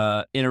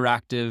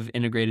interactive,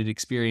 integrated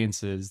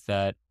experiences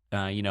that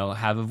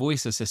have a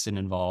voice assistant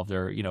involved,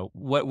 or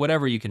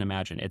whatever you can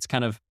imagine. It's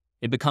kind of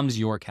it becomes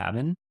your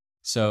cabin,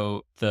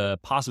 so the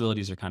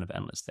possibilities are kind of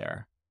endless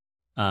there.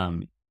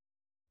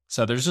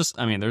 So there's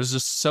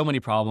just so many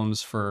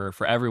problems for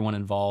everyone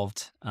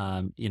involved.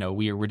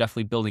 We're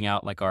definitely building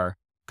out like our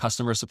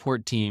customer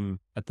support team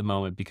at the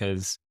moment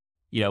because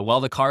while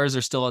the cars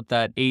are still at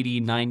that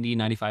 80, 90,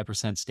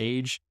 95%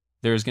 stage,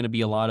 there's going to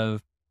be a lot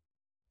of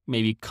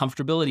maybe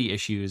comfortability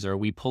issues, or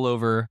we pull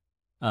over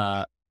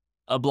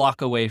a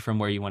block away from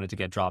where you wanted to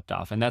get dropped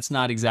off. And that's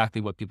not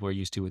exactly what people are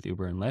used to with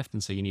Uber and Lyft.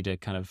 And so you need to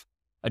kind of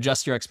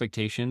adjust your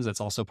expectations.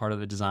 That's also part of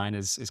the design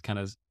is kind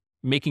of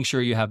making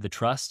sure you have the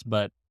trust,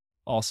 but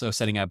also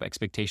setting up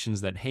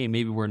expectations that, hey,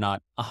 maybe we're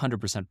not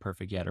 100%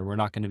 perfect yet, or we're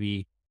not going to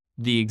be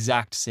the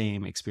exact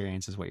same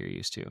experience as what you're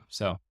used to.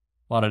 So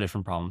a lot of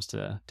different problems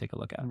to take a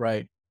look at.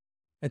 Right.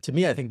 And to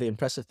me, I think the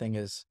impressive thing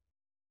is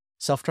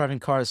self-driving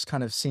cars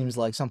kind of seems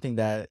like something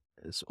that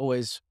is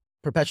always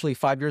perpetually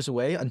 5 years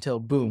away until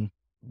boom,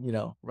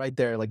 right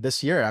there. Like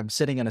this year, I'm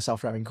sitting in a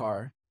self-driving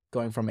car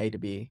going from A to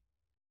B.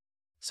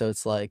 So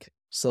it's like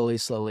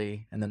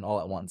slowly, and then all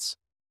at once.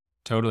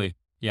 Totally.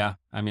 Yeah.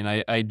 I mean,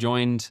 I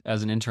joined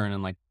as an intern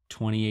in like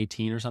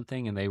 2018 or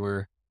something, and they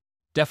were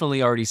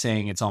definitely already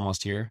saying it's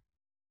almost here.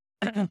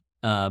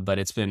 But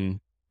it's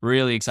been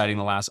really exciting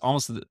the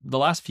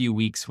last few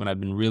weeks when I've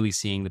been really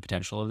seeing the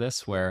potential of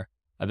this, where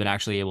I've been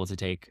actually able to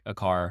take a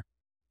car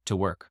to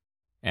work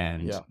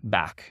and Yeah.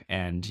 back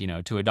and,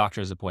 to a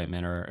doctor's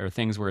appointment or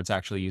things where it's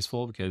actually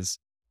useful because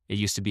it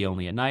used to be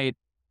only at night.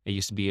 It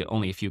used to be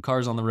only a few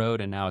cars on the road,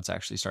 and now it's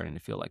actually starting to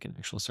feel like an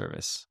actual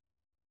service.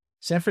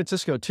 San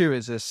Francisco too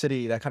is a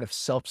city that kind of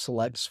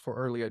self-selects for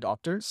early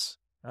adopters.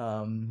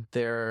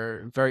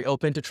 They're very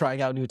open to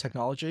trying out new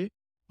technology.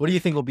 What do you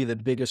think will be the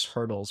biggest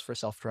hurdles for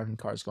self-driving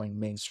cars going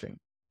mainstream?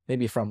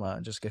 Maybe from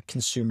just a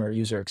consumer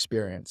user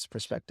experience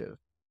perspective.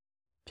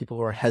 People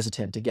who are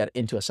hesitant to get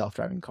into a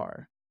self-driving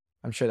car.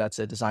 I'm sure that's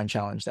a design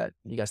challenge that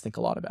you guys think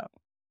a lot about.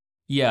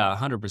 Yeah,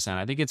 100%.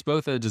 I think it's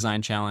both a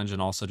design challenge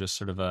and also just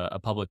sort of a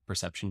public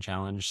perception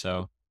challenge.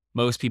 So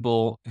most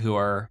people who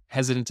are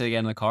hesitant to get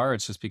in the car,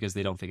 it's just because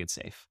they don't think it's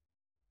safe.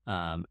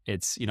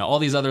 It's, all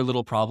these other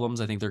little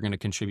problems, I think they're going to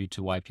contribute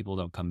to why people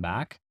don't come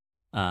back.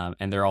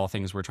 And they're all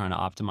things we're trying to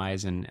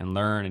optimize and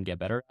learn and get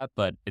better at.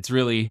 But it's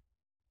really,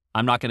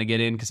 I'm not going to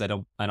get in because I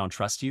don't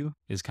trust you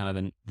is kind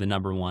of the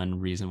number one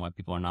reason why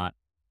people are not,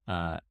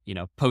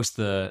 post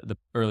the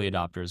early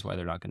adopters, why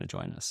they're not going to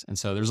join us. And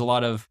so there's a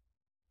lot of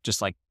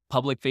just like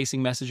public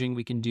facing messaging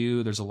we can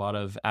do. There's a lot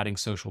of adding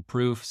social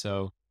proof.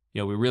 So,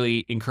 we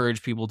really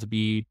encourage people to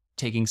be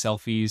taking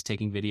selfies,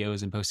 taking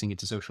videos, and posting it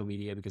to social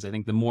media because I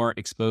think the more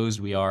exposed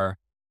we are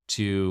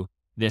to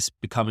this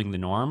becoming the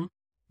norm,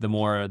 the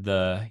more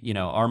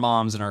our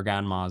moms and our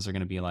grandmas are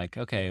going to be like,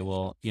 okay,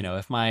 well,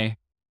 if my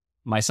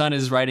son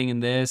is writing in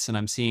this and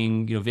I'm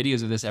seeing,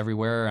 videos of this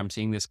everywhere, I'm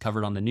seeing this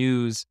covered on the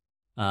news.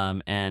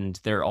 And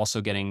they're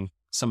also getting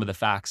some of the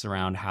facts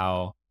around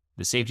how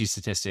the safety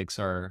statistics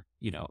are,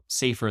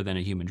 safer than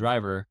a human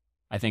driver.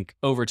 I think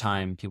over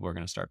time, people are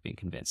going to start being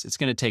convinced. It's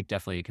going to take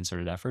definitely a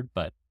concerted effort,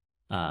 but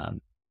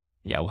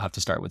yeah, we'll have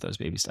to start with those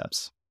baby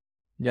steps.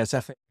 Yeah, it's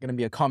definitely going to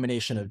be a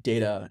combination of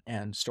data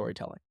and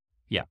storytelling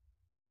Yeah.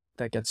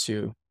 that gets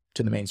you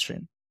to the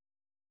mainstream.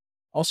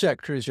 Also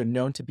at Cruise, you're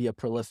known to be a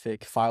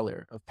prolific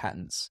filer of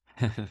patents.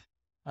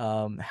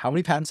 How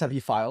many patents have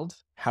you filed?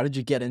 How did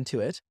you get into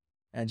it?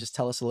 And just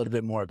tell us a little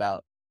bit more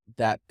about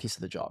that piece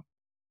of the job.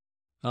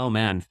 Oh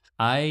man,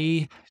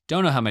 I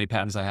don't know how many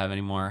patents I have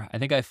anymore. I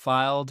think I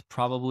filed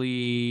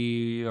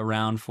probably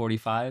around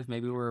 45.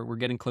 Maybe we're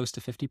getting close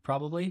to 50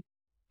 probably.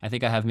 I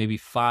think I have maybe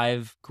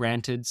 5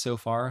 granted so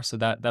far. So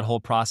that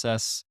whole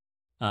process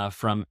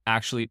from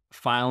actually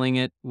filing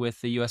it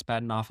with the US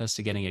Patent Office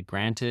to getting it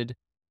granted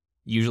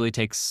usually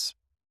takes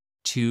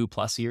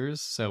 2+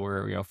 years. So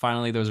we're,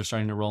 finally those are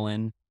starting to roll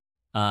in.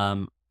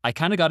 I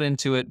kind of got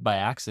into it by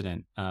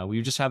accident.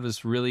 We just have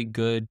this really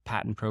good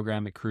patent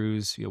program at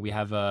Cruise. We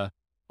have a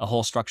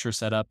whole structure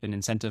set up, an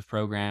incentive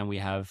program. We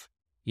have,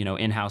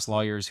 in-house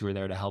lawyers who are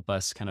there to help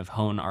us kind of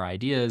hone our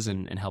ideas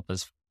and help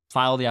us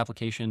file the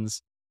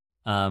applications.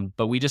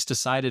 But we just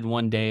decided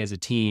one day as a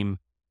team,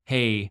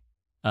 hey,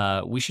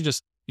 we should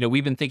just,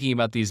 we've been thinking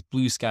about these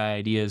blue sky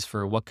ideas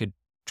for what could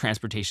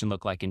transportation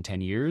look like in 10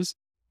 years.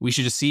 We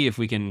should just see if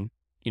we can,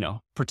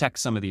 protect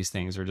some of these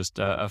things or just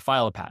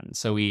file a patent.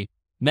 So we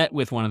met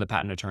with one of the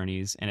patent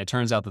attorneys, and it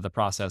turns out that the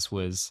process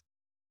was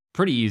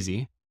pretty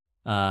easy.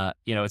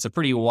 It's a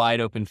pretty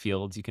wide open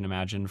field, you can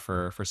imagine,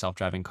 for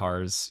self-driving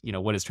cars.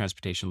 What does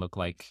transportation look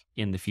like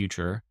in the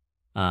future?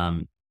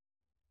 And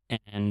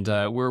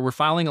we're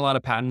filing a lot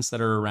of patents that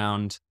are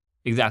around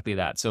exactly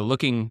that. So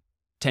looking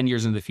 10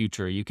 years into the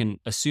future, you can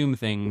assume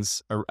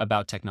things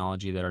about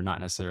technology that are not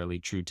necessarily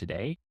true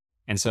today.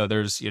 And so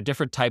there's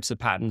different types of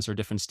patents or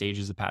different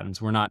stages of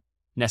patents. We're not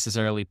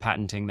necessarily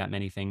patenting that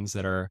many things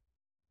that are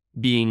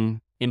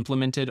being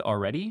implemented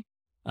already.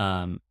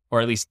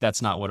 Or at least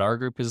that's not what our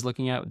group is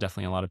looking at.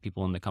 Definitely a lot of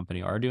people in the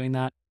company are doing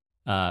that.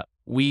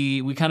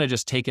 We kind of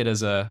just take it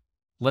as a,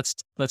 let's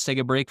take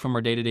a break from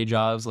our day-to-day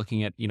jobs,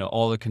 looking at,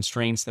 all the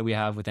constraints that we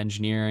have with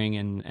engineering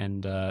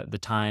and the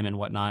time and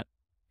whatnot.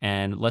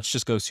 And let's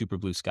just go super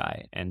blue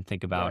sky and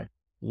think about Right.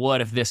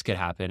 what if this could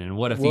happen and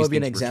what if What these would be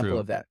an things were example true.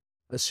 of that?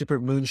 A super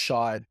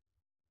moonshot,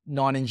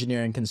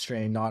 non-engineering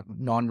constraint, not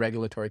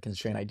non-regulatory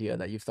constraint idea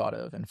that you've thought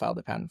of and filed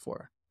a patent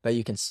for that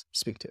you can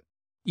speak to.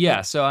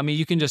 Yeah. So, I mean,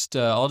 you can just,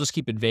 I'll just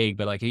keep it vague,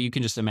 but like you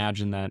can just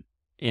imagine that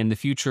in the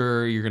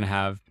future, you're going to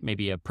have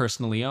maybe a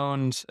personally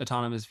owned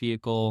autonomous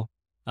vehicle.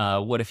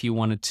 What if you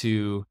wanted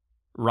to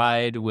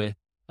ride with,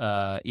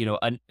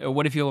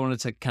 what if you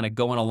wanted to kind of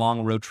go on a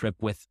long road trip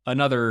with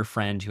another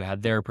friend who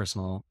had their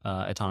personal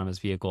autonomous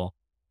vehicle?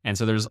 And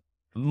so there's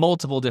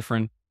multiple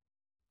different,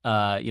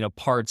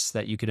 parts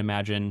that you could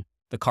imagine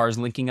the cars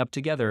linking up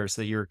together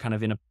so that you're kind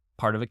of in a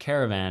part of a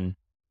caravan.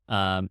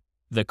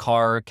 The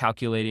car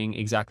calculating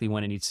exactly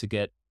when it needs to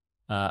get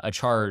a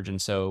charge.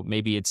 And so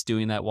maybe it's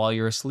doing that while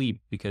you're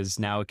asleep because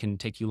now it can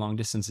take you long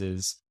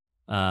distances.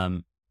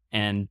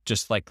 And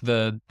just like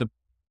the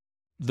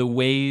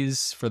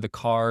ways for the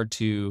car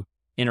to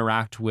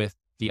interact with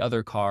the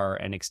other car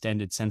and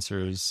extended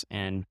sensors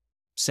and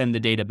send the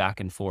data back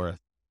and forth.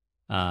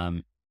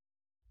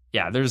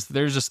 yeah,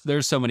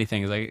 there's so many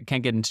things. I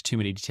can't get into too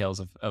many details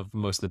of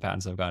most of the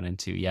patents I've gotten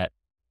into yet.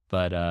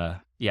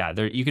 But yeah,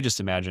 there you could just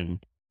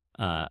imagine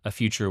a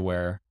future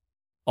where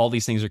all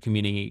these things are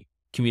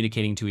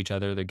communicating to each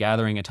other. They're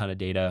gathering a ton of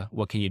data.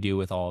 What can you do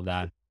with all of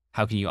that?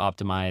 How can you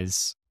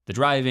optimize the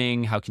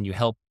driving? How can you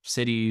help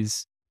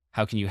cities?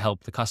 How can you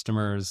help the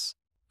customers?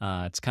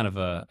 It's kind of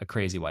a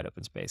crazy wide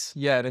open space.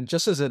 Yeah, and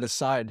just as an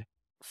aside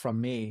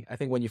from me, I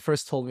think when you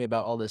first told me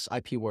about all this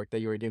IP work that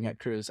you were doing at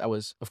Cruise, I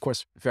was, of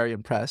course, very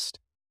impressed.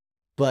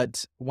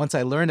 But once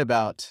I learned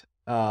about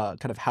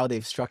kind of how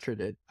they've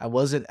structured it, I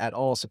wasn't at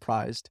all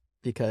surprised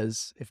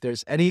because if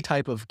there's any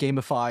type of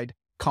gamified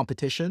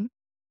competition,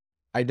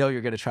 I know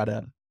you're going to try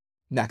to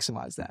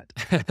maximize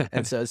that.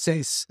 And so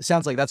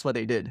sounds like that's what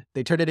they did.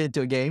 They turned it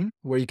into a game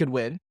where you could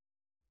win.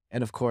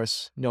 And of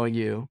course, knowing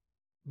you,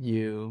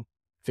 you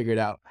figured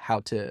out how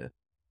to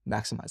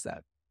maximize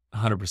that.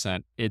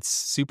 100%. It's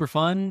super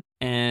fun,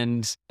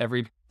 and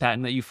every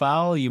patent that you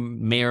file, you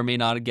may or may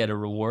not get a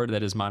reward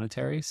that is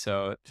monetary.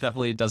 So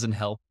definitely it doesn't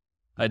help.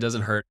 It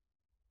doesn't hurt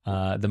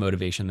the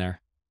motivation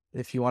there.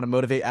 If you want to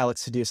motivate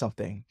Alex to do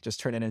something, just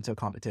turn it into a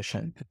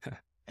competition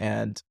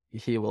and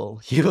he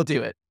will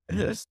do it.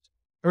 Yes.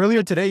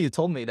 Earlier today, you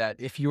told me that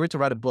if you were to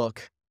write a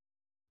book,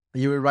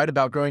 you would write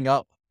about growing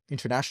up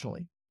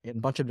internationally in a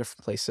bunch of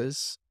different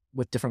places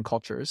with different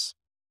cultures.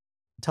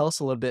 Tell us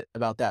a little bit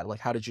about that.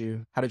 Like, how did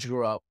you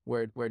grow up?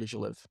 Where did you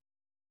live?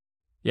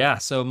 Yeah.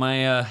 So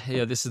my,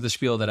 this is the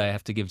spiel that I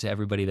have to give to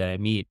everybody that I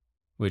meet,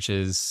 which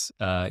is,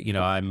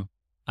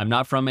 I'm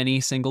not from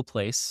any single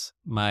place.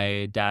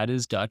 My dad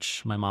is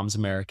Dutch. My mom's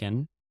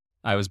American.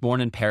 I was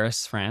born in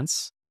Paris,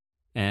 France,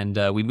 and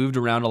we moved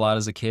around a lot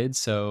as a kid.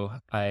 So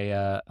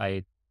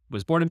I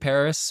was born in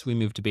Paris. We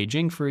moved to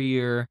Beijing for a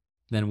year.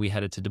 Then we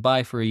headed to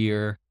Dubai for a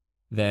year.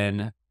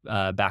 Then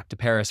back to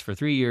Paris for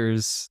 3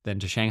 years. Then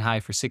to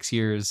Shanghai for 6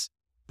 years.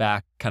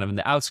 Back kind of in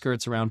the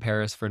outskirts around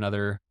Paris for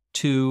another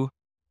 2.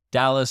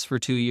 Dallas for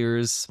 2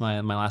 years, my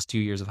last 2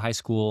 years of high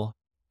school.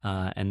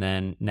 And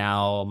then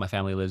now my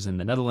family lives in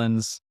the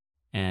Netherlands.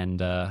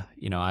 And,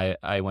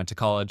 I went to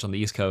college on the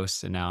East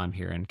Coast, and now I'm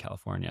here in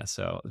California.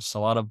 So just a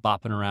lot of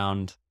bopping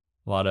around,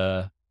 a lot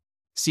of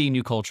seeing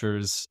new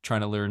cultures,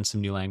 trying to learn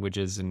some new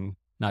languages, and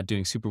not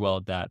doing super well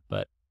at that.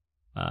 But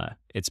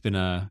it's been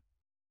a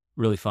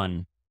really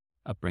fun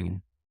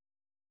upbringing.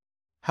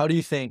 How do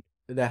you think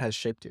that has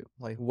shaped you?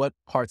 Like, what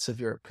parts of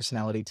your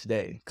personality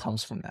today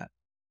comes from that?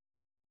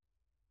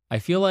 I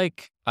feel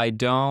like I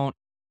don't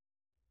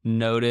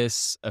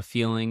notice a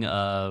feeling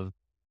of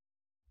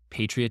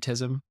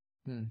patriotism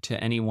Hmm.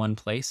 to any one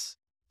place.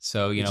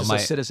 So, You're just a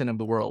citizen of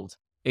the world.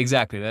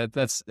 exactly,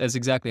 that's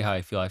exactly how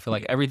I feel. I feel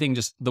like everything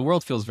the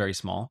world feels very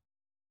small.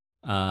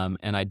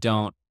 And I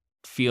don't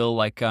feel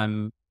like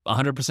I'm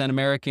 100%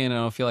 American. I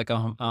don't feel like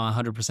I'm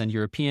 100%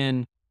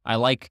 European. I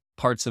like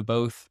parts of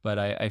both, but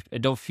I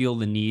don't feel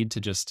the need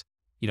to just,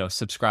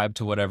 subscribe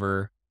to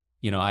whatever,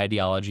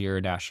 ideology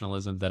or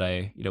nationalism that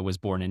I, was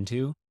born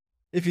into.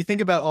 If you think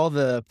about all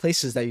the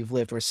places that you've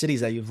lived or cities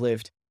that you've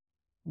lived,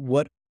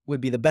 what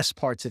would be the best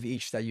parts of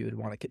each that you would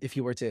want to, if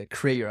you were to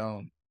create your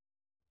own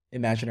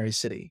imaginary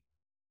city?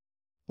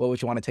 What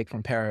would you want to take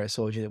from Paris?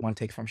 What would you want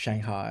to take from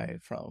Shanghai,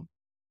 from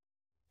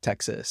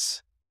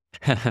Texas?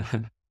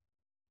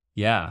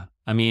 Yeah.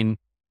 I mean,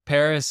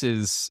 Paris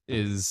is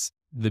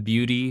the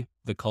beauty,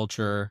 the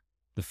culture,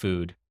 the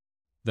food.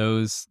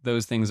 Those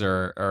things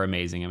are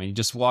amazing. I mean,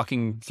 just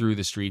walking through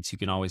the streets, you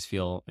can always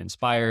feel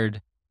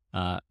inspired.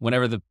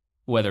 Whenever the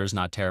weather is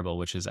not terrible,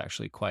 which is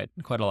actually quite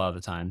a lot of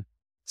the time.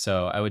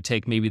 So I would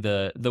take maybe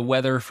the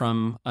weather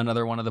from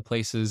another one of the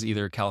places,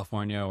 either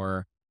California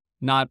or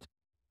not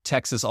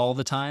Texas all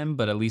the time,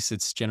 but at least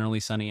it's generally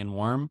sunny and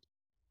warm.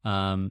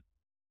 Um,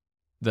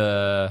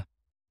 the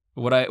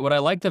what I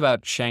liked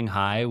about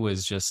Shanghai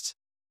was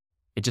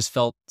it just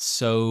felt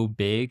so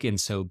big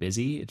and so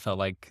busy. It felt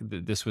like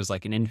this was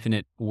like an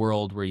infinite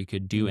world where you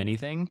could do Mm.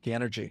 anything. The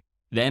energy.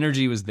 The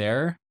energy was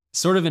there,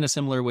 sort of in a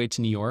similar way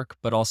to New York,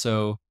 but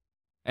also,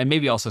 and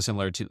maybe also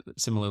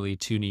similarly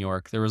to New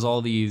York. There was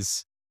all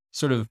these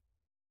sort of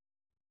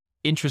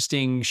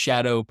interesting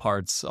shadow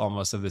parts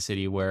almost of the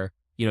city where,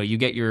 you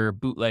get your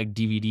bootleg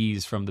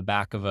DVDs from the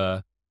back of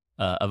a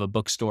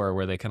bookstore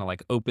where they kind of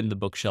like open the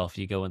bookshelf.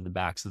 You go in the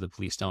back so the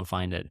police don't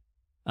find it.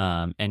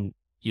 And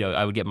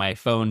I would get my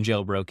phone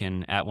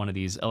jailbroken at one of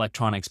these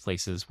electronics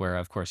places where,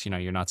 of course,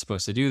 you're not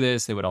supposed to do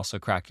this. They would also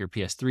crack your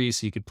PS3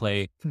 so you could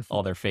play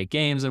all their fake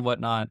games and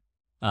whatnot.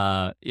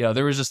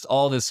 There was just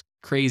all this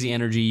crazy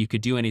energy. You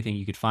could do anything.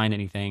 You could find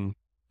anything.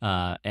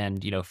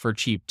 And for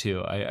cheap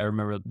too. I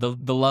remember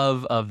the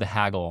love of the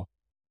haggle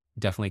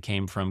definitely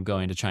came from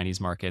going to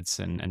Chinese markets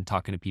and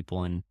talking to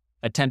people and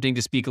attempting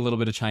to speak a little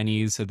bit of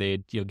Chinese so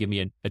they'd give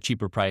me a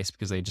cheaper price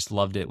because they just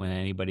loved it when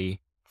anybody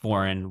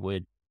foreign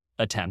would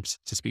attempt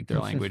to speak their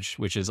language,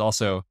 which is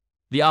also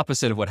the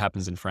opposite of what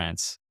happens in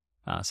France.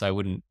 So I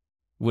wouldn't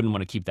want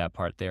to keep that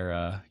part.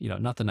 They're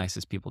not the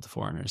nicest people to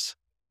foreigners.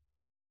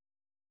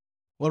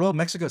 What about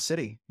Mexico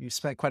City? You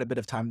spent quite a bit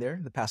of time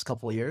there the past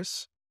couple of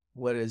years.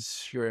 What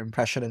is your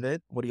impression of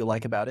it? What do you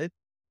like about it?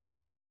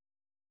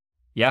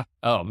 Yeah.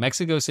 Oh,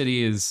 Mexico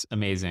City is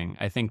amazing.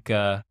 I think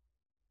it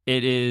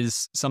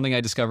is something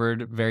I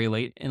discovered very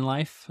late in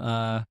life.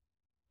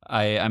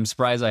 I'm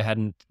surprised I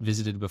hadn't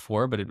visited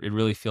before, but it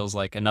really feels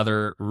like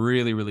another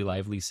really, really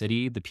lively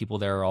city. The people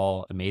there are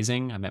all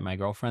amazing. I met my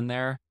girlfriend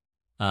there.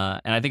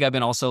 And I think I've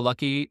been also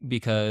lucky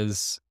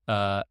because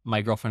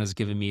my girlfriend has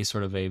given me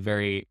sort of a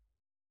very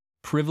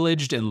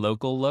privileged and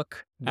local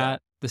look Yeah.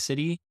 at the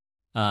city.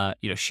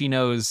 She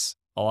knows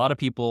a lot of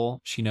people.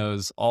 She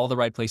knows all the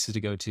right places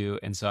to go to,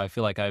 and so I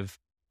feel like I've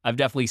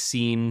definitely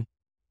seen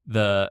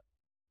the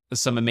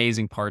some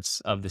amazing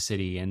parts of the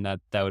city, and that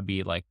would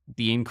be like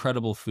the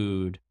incredible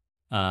food,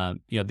 the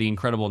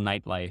incredible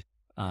nightlife.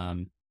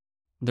 Um,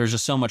 there's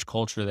just so much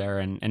culture there,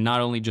 and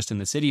not only just in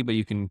the city, but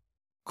you can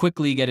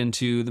quickly get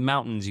into the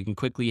mountains. You can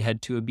quickly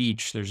head to a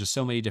beach. There's just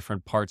so many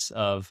different parts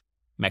of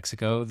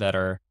Mexico that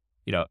are,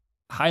 you know,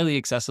 highly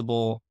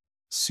accessible,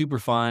 super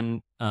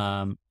fun.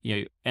 And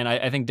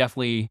I think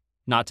definitely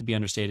not to be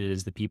understated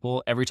is the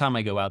people. Every time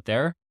I go out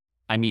there,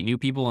 I meet new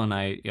people and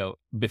I,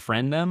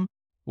 befriend them.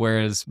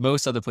 Whereas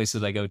most other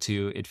places I go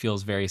to, it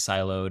feels very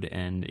siloed,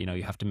 and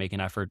you have to make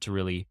an effort to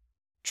really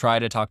try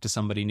to talk to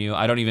somebody new.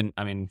 I mean,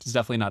 it's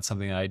definitely not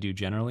something that I do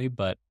generally,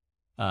 but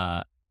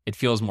uh, it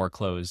feels more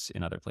closed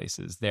in other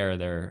places.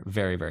 They're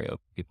very, very open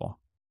people.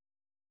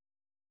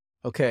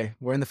 Okay,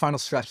 we're in the final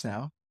stretch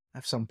now. I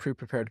have some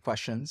pre-prepared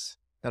questions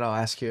that I'll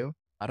ask you.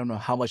 I don't know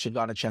how much you've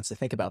gotten a chance to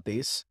think about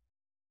these,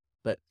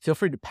 but feel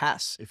free to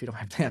pass if you don't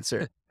have to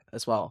answer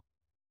as well.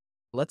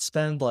 Let's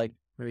spend like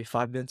maybe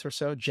 5 minutes or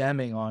so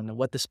jamming on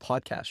what this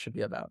podcast should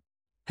be about.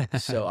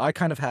 So I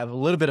kind of have a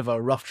little bit of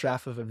a rough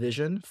draft of a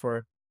vision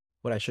for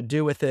what I should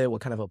do with it,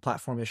 what kind of a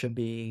platform it should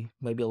be,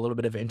 maybe a little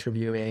bit of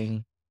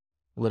interviewing,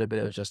 a little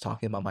bit of just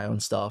talking about my own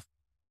stuff.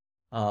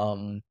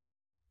 Um,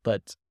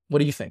 but what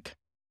do you think?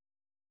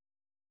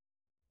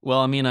 Well,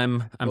 I mean, I'm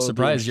What would be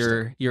surprised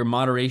interesting? your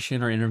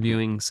moderation or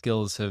interviewing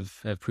skills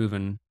have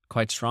proven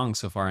quite strong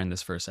so far in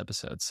this first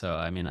episode. So,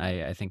 I mean,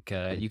 I think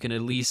you can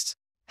at least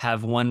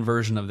have one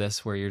version of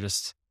this where you're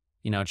just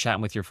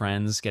chatting with your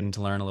friends, getting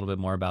to learn a little bit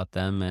more about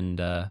them, and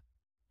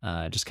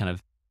just kind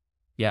of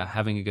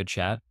having a good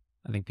chat.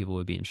 I think people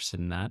would be interested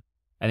in that.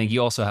 I think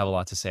you also have a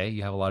lot to say.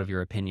 You have a lot of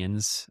your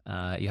opinions.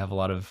 You have a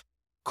lot of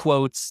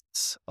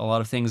quotes, a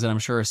lot of things that I'm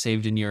sure are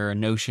saved in your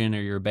Notion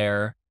or your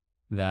Bear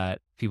that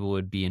people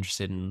would be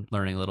interested in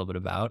learning a little bit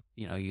about.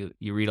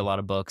 You read a lot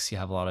of books. You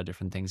have a lot of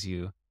different things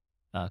you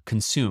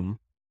consume.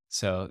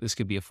 So this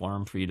could be a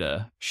forum for you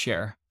to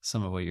share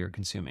some of what you're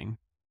consuming.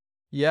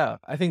 Yeah,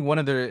 I think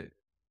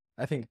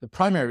the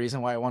primary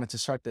reason why I wanted to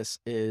start this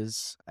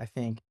is I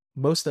think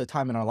most of the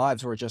time in our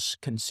lives we're just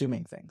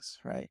consuming things,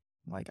 right?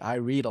 Like I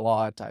read a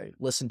lot, I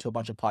listen to a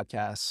bunch of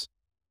podcasts,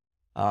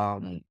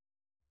 um,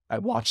 I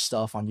watch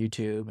stuff on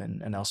YouTube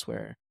and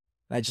elsewhere.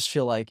 And I just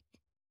feel like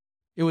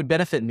it would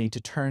benefit me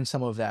to turn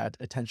some of that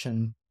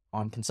attention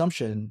on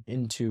consumption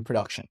into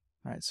production,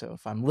 right? So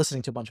if I'm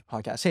listening to a bunch of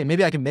podcasts, hey,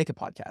 maybe I can make a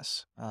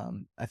podcast.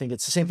 I think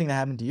it's the same thing that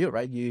happened to you,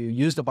 right? You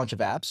used a bunch of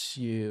apps,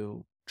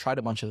 you tried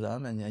a bunch of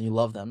them, and then you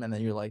love them, and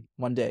then you're like,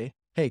 one day,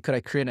 hey, could I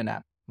create an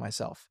app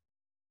myself?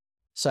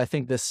 So I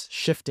think this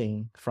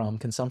shifting from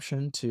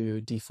consumption to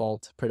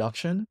default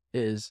production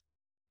is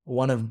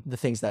one of the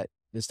things that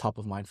is top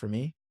of mind for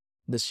me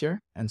this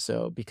year. And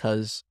so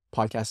because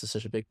podcast is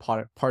such a big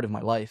part of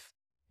my life,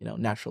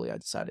 naturally I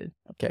decided,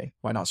 okay,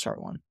 why not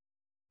start one?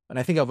 And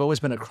I think I've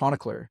always been a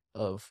chronicler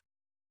of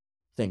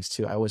things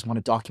too. I always want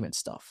to document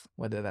stuff,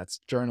 whether that's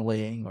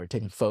journaling or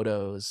taking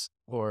photos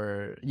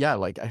or yeah,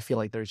 like I feel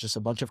like there's just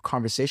a bunch of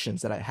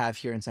conversations that I have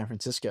here in San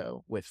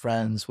Francisco with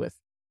friends, with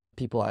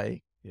people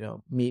I,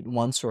 meet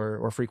once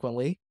or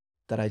frequently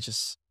that I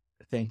just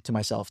think to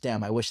myself,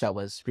 damn, I wish that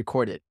was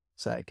recorded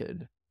so I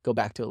could go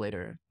back to it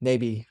later.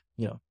 Maybe,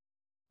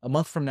 a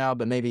month from now,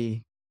 but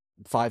maybe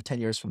 5, 10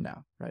 years from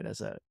now, right?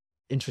 As a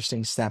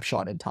interesting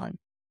snapshot in time.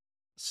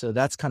 So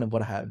that's kind of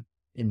what I have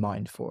in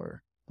mind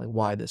for like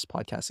why this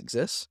podcast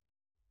exists.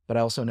 But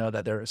I also know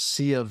that there are a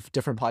sea of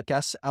different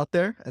podcasts out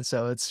there. And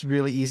so it's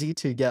really easy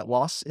to get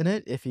lost in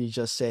it if you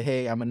just say,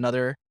 hey, I'm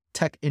another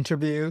tech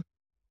interview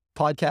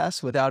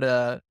podcast without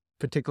a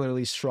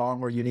particularly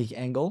strong or unique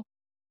angle.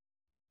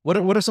 What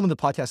are some of the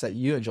podcasts that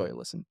you enjoy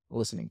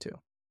listening to?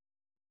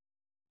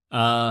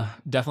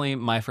 Definitely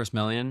My First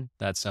Million.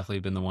 That's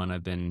definitely been the one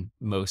I've been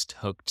most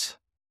hooked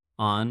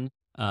on.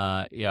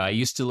 I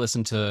used to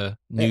listen to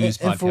news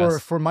And for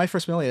podcasts. for my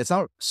first million, it's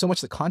not so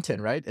much the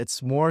content, right?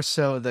 It's more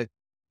so the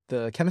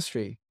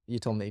chemistry you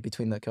told me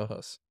between the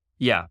co-hosts.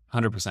 Yeah,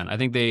 100%. I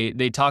think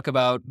they talk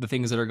about the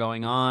things that are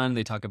going on.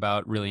 They talk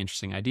about really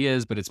interesting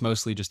ideas, but it's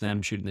mostly just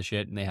them shooting the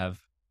shit, and they have,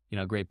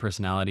 great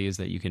personalities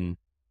that you can,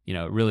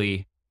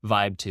 really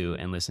vibe to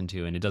and listen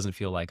to, and it doesn't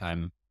feel like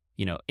I'm,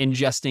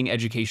 ingesting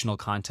educational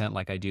content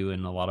like I do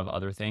in a lot of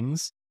other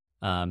things.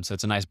 So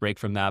it's a nice break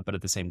from that, but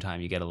at the same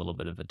time, you get a little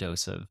bit of a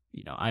dose of,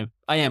 I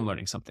am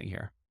learning something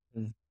here.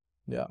 Mm.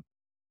 Yeah.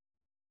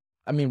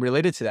 I mean,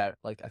 related to that,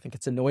 like I think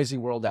it's a noisy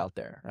world out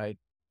there, right?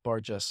 Or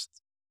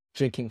just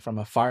drinking from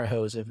a fire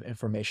hose of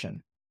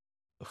information.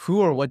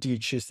 Who or what do you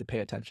choose to pay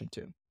attention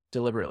to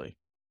deliberately?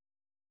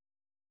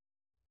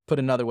 put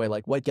another way,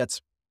 like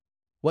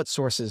what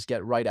sources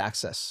get right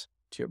access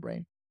to your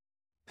brain?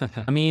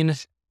 I mean,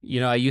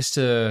 I used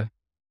to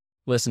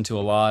listen to a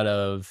lot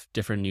of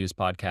different news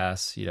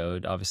podcasts.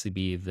 It'd obviously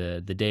be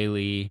the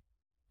Daily,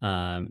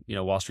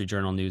 Wall Street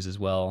Journal news as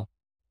well,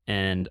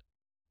 and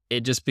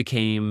it just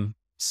became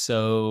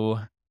so.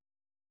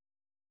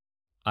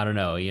 I don't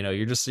know.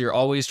 You're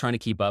always trying to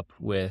keep up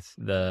with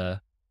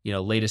the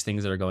latest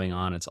things that are going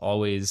on. It's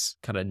always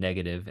kind of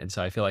negative, and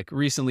so I feel like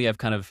recently I've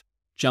kind of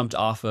jumped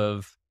off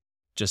of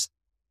just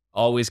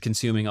always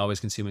consuming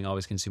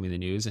the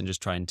news and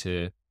just trying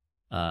to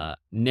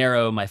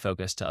narrow my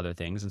focus to other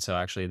things. And so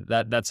actually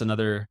that's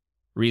another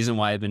reason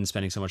why I've been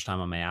spending so much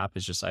time on my app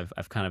is just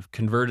I've kind of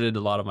converted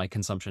a lot of my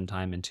consumption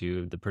time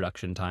into the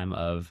production time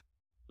of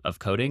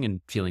coding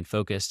and feeling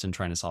focused and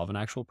trying to solve an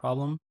actual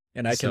problem.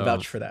 And I can So,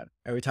 vouch for that.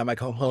 Every time I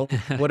come home,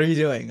 what are you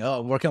doing?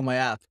 Oh, I'm working on my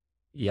app.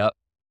 yep.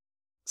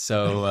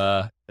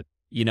 So,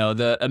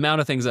 the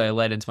amount of things that I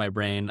let into my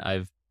brain,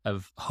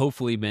 I've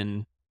hopefully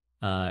been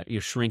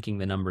you're shrinking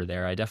the number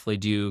there. I definitely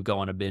do go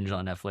on a binge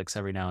on Netflix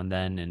every now and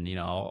then, and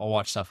I'll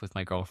watch stuff with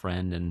my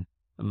girlfriend and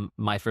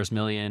My First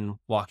Million,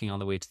 walking on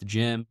the way to the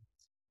gym.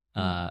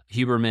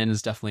 Huberman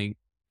has definitely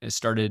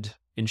started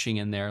inching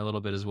in there a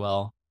little bit as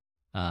well.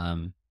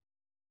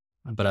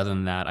 But other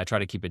than that, I try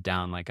to keep it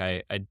down. Like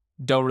I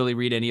don't really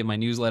read any of my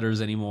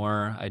newsletters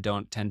anymore. I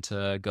don't tend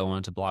to go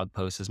into blog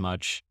posts as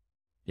much.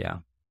 Yeah.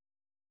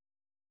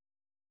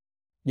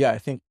 Yeah, I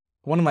think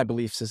one of my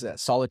beliefs is that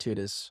solitude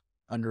is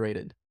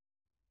underrated.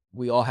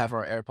 We all have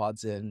our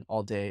AirPods in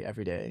all day,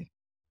 every day.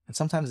 And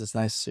sometimes it's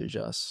nice to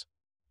just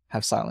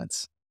have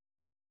silence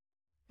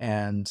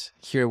and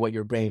hear what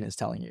your brain is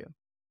telling you,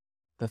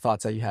 the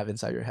thoughts that you have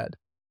inside your head.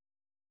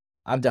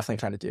 I'm definitely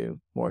trying to do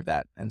more of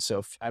that. And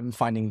so I'm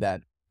finding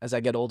that as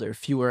I get older,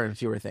 fewer and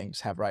fewer things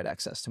have right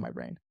access to my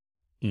brain.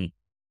 Mm.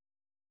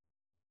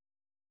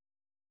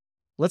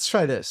 Let's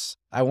try this.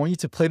 I want you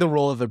to play the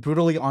role of a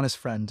brutally honest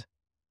friend.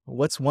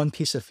 What's one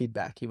piece of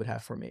feedback you would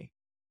have for me?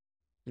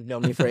 You've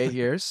known me for 8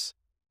 years.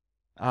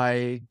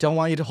 I don't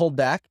want you to hold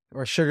back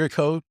or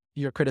sugarcoat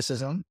your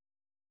criticism.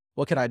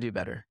 What can I do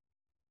better?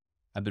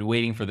 I've been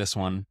waiting for this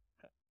one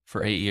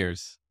for 8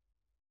 years.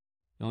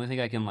 The only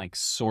thing I can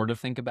sort of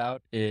think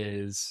about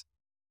is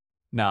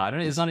no, I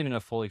don't. It's not even a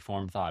fully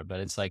formed thought,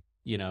 but it's like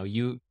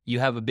you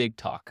have a big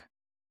talk,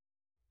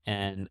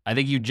 and I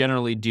think you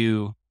generally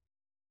do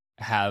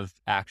have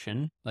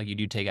action. Like you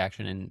do take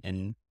action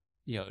in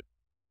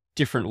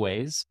different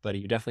ways, but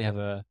you definitely have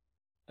a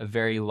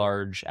very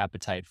large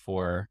appetite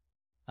for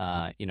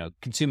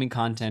consuming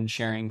content,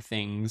 sharing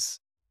things,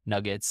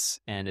 nuggets,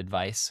 and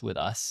advice with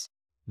us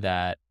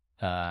that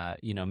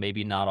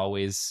maybe not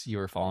always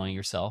you're following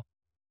yourself.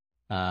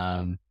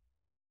 But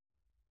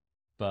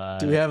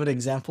Do we have an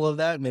example of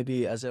that?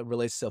 Maybe as it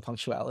relates to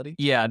punctuality?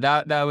 yeah,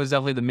 that was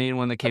definitely the main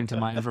one that came to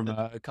mind from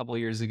a couple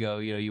of years ago.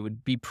 You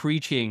would be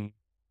preaching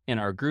in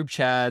our group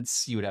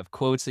chats. You would have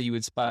quotes that you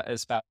would spout.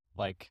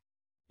 Like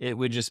it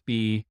would just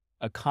be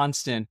a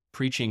constant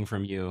preaching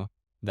from you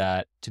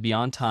that to be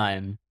on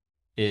time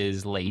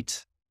is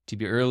late, to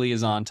be early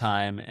is on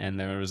time, and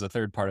there was a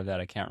third part of that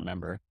I can't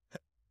remember.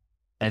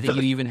 I think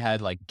you even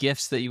had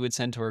gifts that you would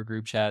send to our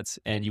group chats,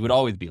 and you would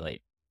always be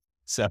late.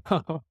 So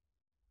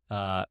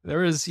there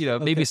was,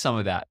 maybe some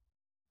of that.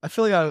 I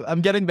feel like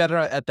I'm getting better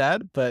at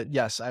that, but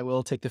yes, I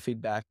will take the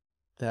feedback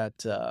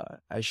that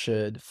I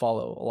should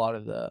follow a lot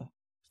of the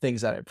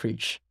things that I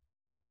preach.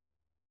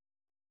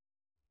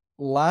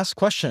 Last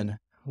question.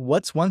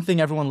 What's one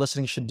thing everyone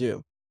listening should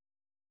do?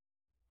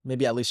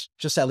 Maybe at least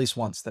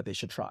once that they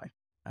should try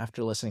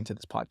after listening to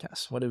this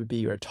podcast. What would be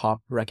your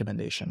top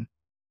recommendation?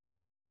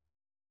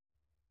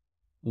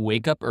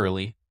 Wake up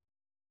early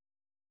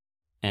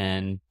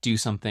and do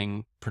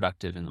something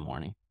productive in the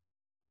morning.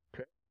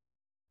 Okay.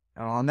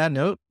 And on that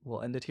note,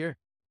 we'll end it here.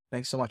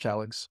 Thanks so much,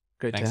 Alex.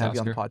 Great to have you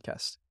on the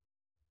podcast.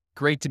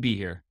 Great to be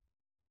here.